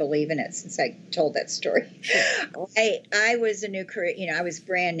think I believe in it since I told that story. I was a new, I was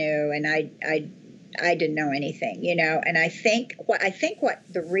brand new, and I didn't know anything, you know. And I think what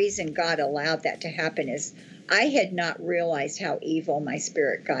the reason God allowed that to happen is I had not realized how evil my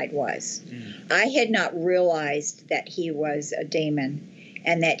spirit guide was. I had not realized that he was a demon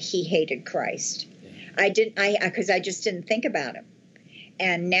and that he hated Christ. Because I just didn't think about him.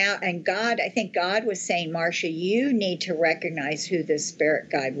 And God, I think God was saying, Marcia, you need to recognize who this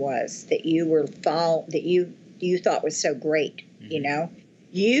spirit guide was that you thought was so great, you know.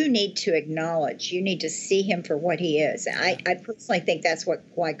 You need to acknowledge, you need to see him for what he is. I personally think that's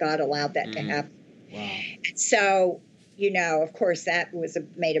why God allowed that to happen. Wow. So, you know, of course, that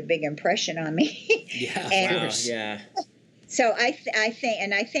made a big impression on me. Yeah, and, of course. Yeah. So I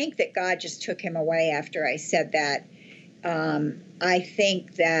think that God just took him away after I said that. I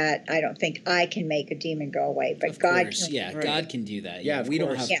don't think I can make a demon go away, but God can. Yeah, Right. God can do that. Yeah, We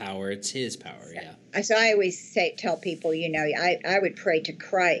don't course. have power; it's His power. Yeah. So I always tell people, you know, I would pray to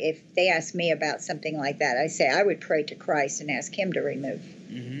Christ. If they ask me about something like that, I say I would pray to Christ and ask him to remove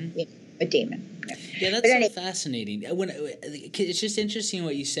a demon. Yeah, that's But so anyway. fascinating. It's just interesting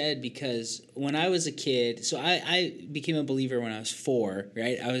what you said, because when I was a kid, so I became a believer when I was 4,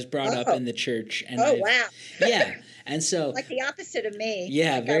 right? I was brought up in the church. And wow. Yeah, and so... Like the opposite of me.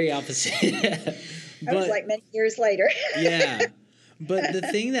 Yeah, like very opposite. I was like many years later. Yeah. But the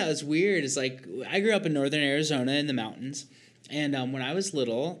thing that was weird is, like, I grew up in northern Arizona in the mountains, and when I was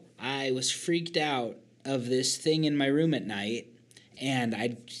little, I was freaked out of this thing in my room at night.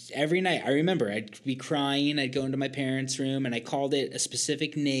 And every night, I remember, I'd be crying, I'd go into my parents' room, and I called it a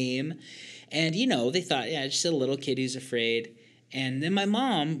specific name. And, you know, they thought, yeah, just a little kid who's afraid. And then my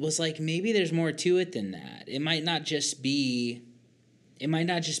mom was like, maybe there's more to it than that. It might not just be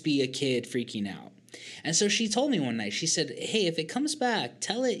a kid freaking out. And so she told me one night, she said, hey, if it comes back,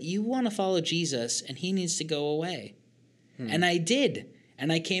 tell it you want to follow Jesus and he needs to go away. And I did. And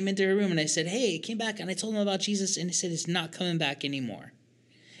I came into her room and I said, hey, it came back. And I told him about Jesus and he said, it's not coming back anymore.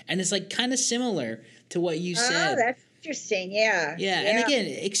 And it's like kind of similar to what you said. Oh, that's interesting. Yeah. Yeah. And again,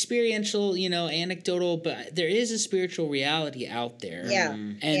 experiential, you know, anecdotal, but there is a spiritual reality out there. Yeah.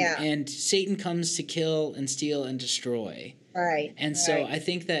 And Satan comes to kill and steal and destroy. Right. And so I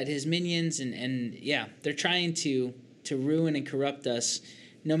think that his minions and they're trying to ruin and corrupt us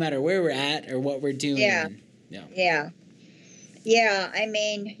no matter where we're at or what we're doing. Yeah. Yeah. Yeah, I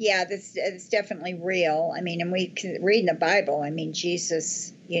mean, it's definitely real. I mean, and we can read in the Bible. I mean,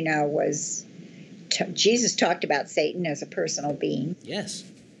 Jesus, you know, Jesus talked about Satan as a personal being. Yes.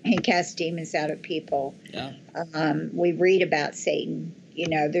 He cast demons out of people. Yeah. We read about Satan. You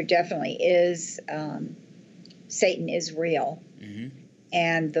know, there definitely is. Satan is real,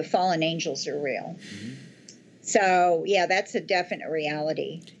 and the fallen angels are real. So, yeah, that's a definite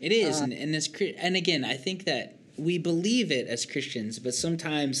reality. It is, and again, I think that we believe it as Christians, but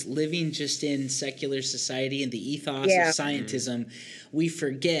sometimes living just in secular society and the ethos of scientism, we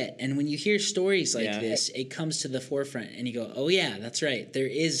forget. And when you hear stories like this, it comes to the forefront, and you go, "Oh yeah, that's right. There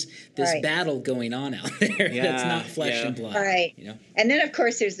is this battle going on out there that's not flesh and blood." Right. You know. And then, of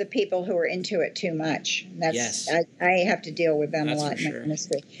course, there's the people who are into it too much. That's I have to deal with them a lot in the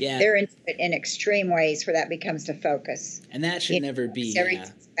ministry. Yeah. They're into it in extreme ways where that becomes the focus. And that should never be.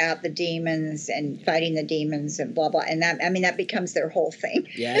 Everything's about the demons and fighting the demons and blah blah, and that becomes their whole thing.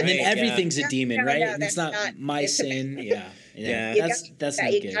 Yeah, and then everything's a demon, right? No, and it's not my sin. Yeah. That's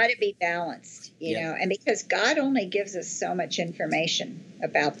not good. You got to be balanced, you know, and because God only gives us so much information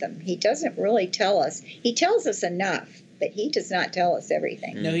about them, He doesn't really tell us. He tells us enough, but He does not tell us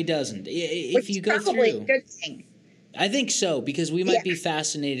everything. No, He doesn't. If Which you go is probably through, a good thing. I think so, because we might be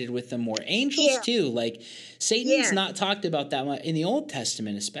fascinated with them more. Angels too, like Satan's not talked about that much in the Old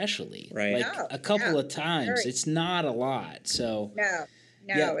Testament, especially. Right. Like a couple of times. It's not a lot. So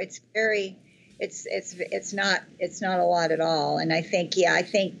no, it's very. It's not a lot at all, and I think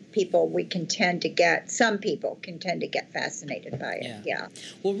some people can tend to get fascinated by it. Yeah.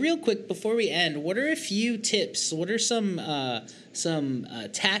 Well, real quick before we end, what are a few tips? What are some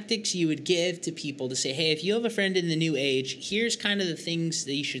tactics you would give to people to say, hey, if you have a friend in the New Age, here's kind of the things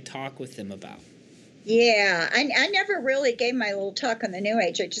that you should talk with them about? Yeah, I never really gave my little talk on the New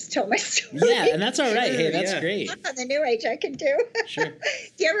Age. I just told my story. Yeah, and that's all right. Hey, that's great. Talk on the New Age I can do. Sure.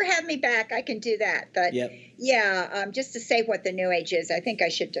 If you ever have me back, I can do that. But just to say what the New Age is, I think I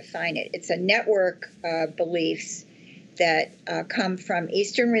should define it. It's a network of beliefs that come from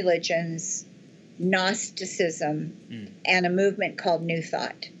Eastern religions, Gnosticism, and a movement called New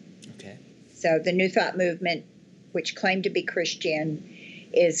Thought. Okay. So the New Thought movement, which claimed to be Christian,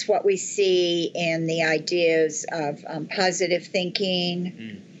 is what we see in the ideas of positive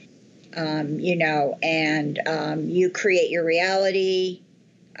thinking, you know, and you create your reality.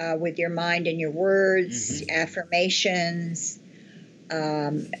 with your mind and your words, affirmations.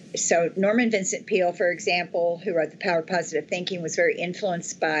 So Norman Vincent Peale, for example, who wrote The Power of Positive Thinking, was very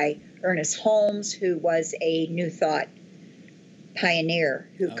influenced by Ernest Holmes, who was a New Thought pioneer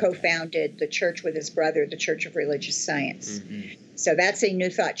who co-founded the church with his brother, the Church of Religious Science. So that's a New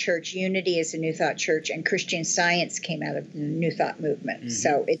Thought church. Unity is a New Thought church, and Christian Science came out of the New Thought movement.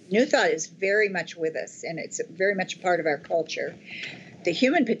 So New Thought is very much with us, and it's very much a part of our culture. The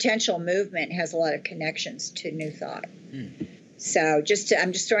Human Potential movement has a lot of connections to New Thought. So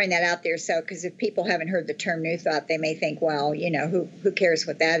I'm just throwing that out there. So, because if people haven't heard the term New Thought, they may think, well, who cares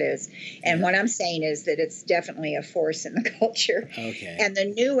what that is? And what I'm saying is that it's definitely a force in the culture. Okay. And the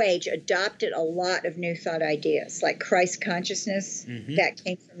New Age adopted a lot of New Thought ideas, like Christ consciousness, that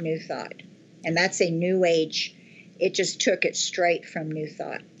came from New Thought. And that's a New Age. It just took it straight from New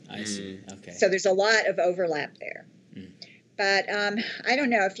Thought. I see. Okay. So there's a lot of overlap there. But I don't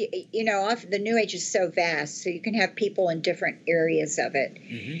know if the New Age is so vast, so you can have people in different areas of it,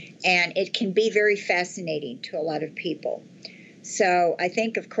 and it can be very fascinating to a lot of people. So I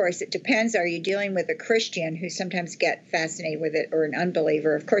think, of course, it depends. Are you dealing with a Christian who sometimes get fascinated with it, or an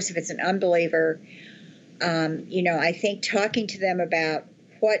unbeliever? Of course, if it's an unbeliever, I think talking to them about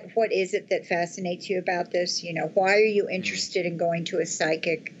what is it that fascinates you about this? Why are you interested in going to a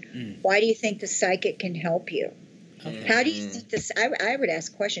psychic? Why do you think the psychic can help you? How do you think this? I would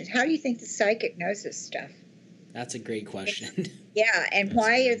ask questions. How do you think the psychic knows this stuff? That's a great question. Yeah, and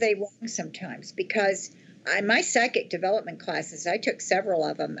why are they wrong sometimes? Because my psychic development classes, I took several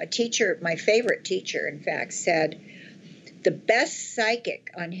of them. A teacher, my favorite teacher, in fact, said the best psychic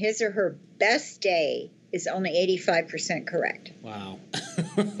on his or her best day is only 85% correct. Wow.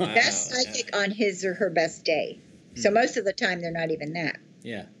 Best psychic on his or her best day. So most of the time, they're not even that.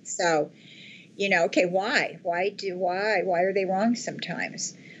 Yeah. So, okay, why? Why are they wrong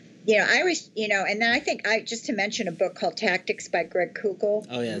sometimes? I always, and then I think just to mention a book called Tactics by Greg Koukl.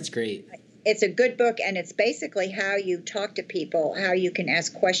 Oh, yeah, it's great. It's a good book, and it's basically how you talk to people, how you can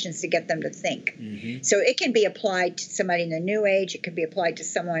ask questions to get them to think. So it can be applied to somebody in the New Age. It could be applied to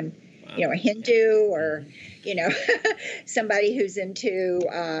someone, a Hindu, or, somebody who's into,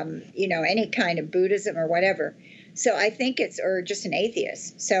 any kind of Buddhism or whatever. So I think or just an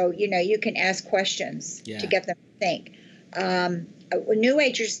atheist. So, you can ask questions to get them to think. New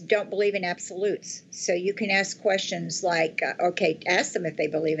Agers don't believe in absolutes. So you can ask questions like, ask them if they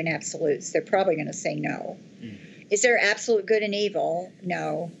believe in absolutes. They're probably going to say no. Is there absolute good and evil?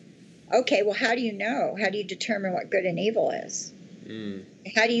 No. Okay, well, how do you know? How do you determine what good and evil is?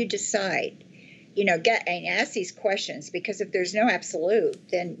 How do you decide? And ask these questions, because if there's no absolute,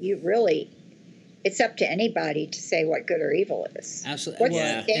 then it's up to anybody to say what good or evil is. Absolutely.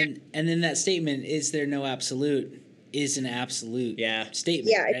 And then that statement, is there no absolute, is an absolute statement.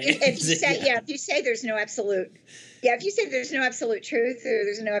 Yeah. Right? If you say there's no absolute, if you say there's no absolute truth, or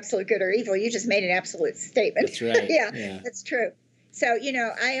there's no absolute good or evil, you just made an absolute statement. That's right. Yeah, that's true. So,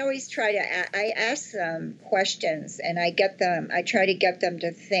 I always I ask them questions, and I try to get them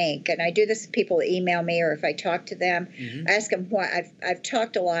to think. And I do this if people email me, or if I talk to them. I ask them I've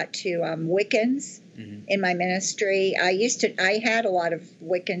talked a lot to Wiccans in my ministry. I had a lot of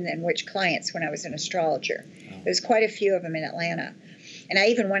Wiccan and witch clients when I was an astrologer. There's quite a few of them in Atlanta. And I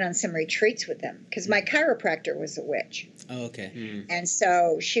even went on some retreats with them, because my chiropractor was a witch. Oh, okay. And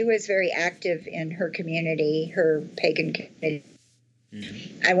so she was very active in her community, her pagan community.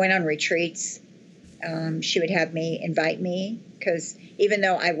 I went on retreats. She would have me invite me, because even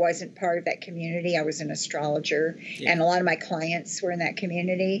though I wasn't part of that community, I was an astrologer, and a lot of my clients were in that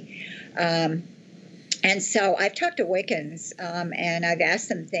community. And so I've talked to Wiccans, and I've asked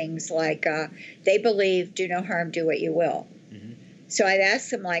them things like, they believe, do no harm, do what you will. So I've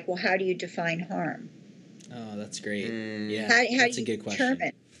asked them, like, well, how do you define harm? Oh, that's great. Yeah, how that's do a you good question.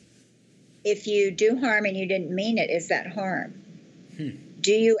 determine if you do harm and you didn't mean it, is that harm?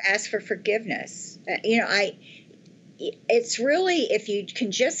 Do you ask for forgiveness? It's really, if you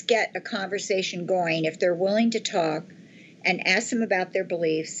can just get a conversation going, if they're willing to talk, and ask them about their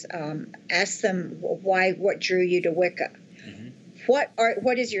beliefs, ask them what drew you to Wicca.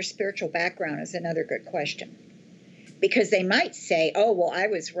 What is your spiritual background is another good question. Because they might say, oh, well, I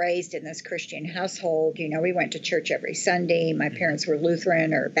was raised in this Christian household. We went to church every Sunday. My parents were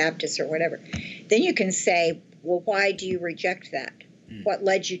Lutheran or Baptist or whatever. Then you can say, well, why do you reject that? What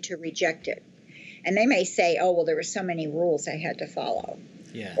led you to reject it? And they may say, oh, well, there were so many rules I had to follow.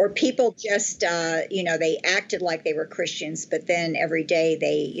 Yeah. Or people just, they acted like they were Christians, but then every day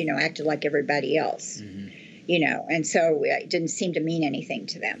they, acted like everybody else. And so it didn't seem to mean anything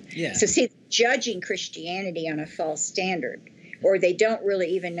to them. Yeah. So see, judging Christianity on a false standard, or they don't really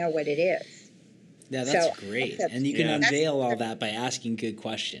even know what it is. Yeah, that's So, great. that's- And you can Yeah. unveil all that by asking good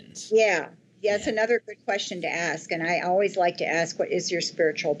questions. Yeah. Yeah, it's Yeah. another good question to ask. And I always like to ask, what is your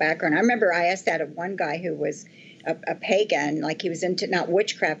spiritual background? I remember I asked that of one guy who was a pagan, like he was into not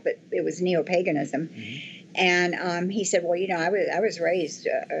witchcraft, but it was neo-paganism. And he said, well, I was raised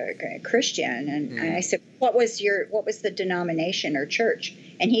a Christian. And I said, what was the denomination or church?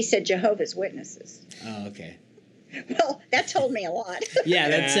 And he said, Jehovah's Witnesses. Oh, okay. Well, that told me a lot. Yeah,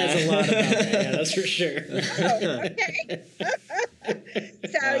 that says a lot about that. Yeah, that's for sure. Oh, okay.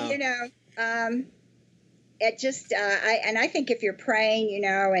 So, it just, I think if you're praying,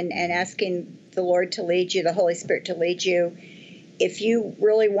 and asking the Lord to lead you, the Holy Spirit to lead you, if you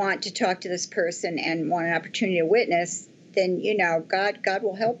really want to talk to this person and want an opportunity to witness, then, God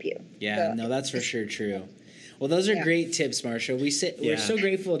will help you. Yeah, So, no, that's for sure true. Well, those are Yeah. great tips, Marsha. We're Yeah. so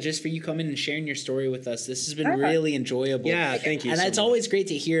grateful just for you coming and sharing your story with us. This has been Uh-huh. really enjoyable. Yeah, thank you And so it's much. always great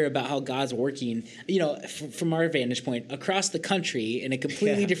to hear about how God's working, from our vantage point, across the country in a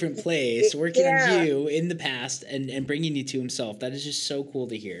completely Yeah. different place, working Yeah. on you in the past and bringing you to himself. That is just so cool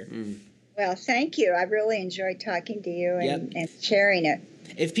to hear. Well, thank you. I really enjoyed talking to you and, Yep. and sharing it.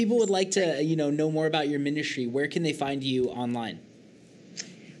 If people would like to, know more about your ministry, where can they find you online?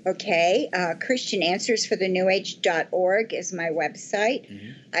 Okay, ChristianAnswersForTheNewAge.org is my website.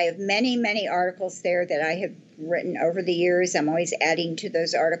 I have many, many articles there that I have written over the years. I'm always adding to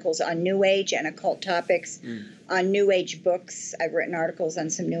those articles on New Age and occult topics. On New Age books, I've written articles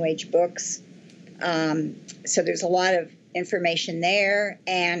on some New Age books. So there's a lot of information there.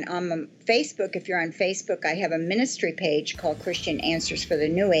 And on Facebook, if you're on Facebook, I have a ministry page called Christian Answers for the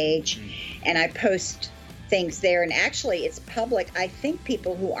New Age, and I post things there. And actually, it's public. I think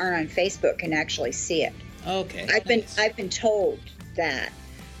people who aren't on Facebook can actually see it. Okay. I've been told that.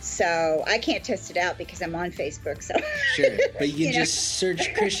 So I can't test it out because I'm on Facebook. So Sure, but you can You know. just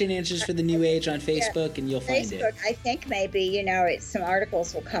search Christian Answers for the New Age on Facebook and you'll find Facebook, it. I think maybe some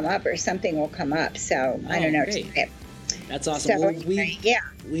articles will come up or something will come up. So I Oh, don't know. great. That's awesome. So Well, anyway, yeah.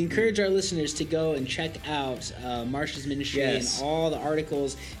 we encourage our listeners to go and check out Marsha's ministry Yes. and all the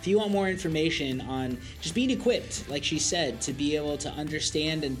articles. If you want more information on just being equipped, like she said, to be able to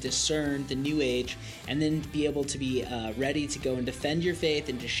understand and discern the New Age, and then be able to be ready to go and defend your faith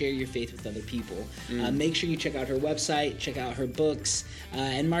and to share your faith with other people, make sure you check out her website, check out her books.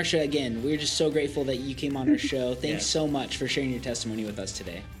 And Marsha, again, we're just so grateful that you came on our show. Thanks so much for sharing your testimony with us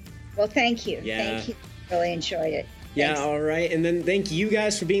today. Well, thank you. Yeah. Thank you. Really enjoyed it. Yeah, Thanks. all right. And then thank you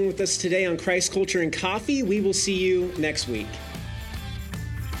guys for being with us today on Christ, Culture, and Coffee. We will see you next week.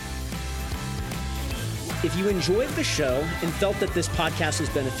 If you enjoyed the show and felt that this podcast was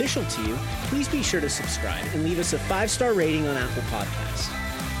beneficial to you, please be sure to subscribe and leave us a 5-star rating on Apple Podcasts.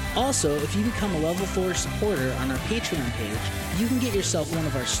 Also, if you become a Level 4 supporter on our Patreon page, you can get yourself one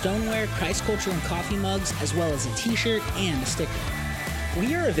of our stoneware, Christ Culture, and Coffee mugs, as well as a t-shirt and a sticker.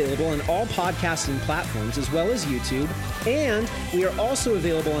 We are available on all podcasting platforms as well as YouTube, and we are also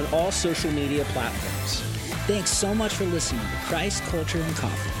available on all social media platforms. Thanks so much for listening to Christ, Culture, and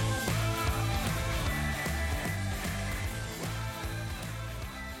Coffee.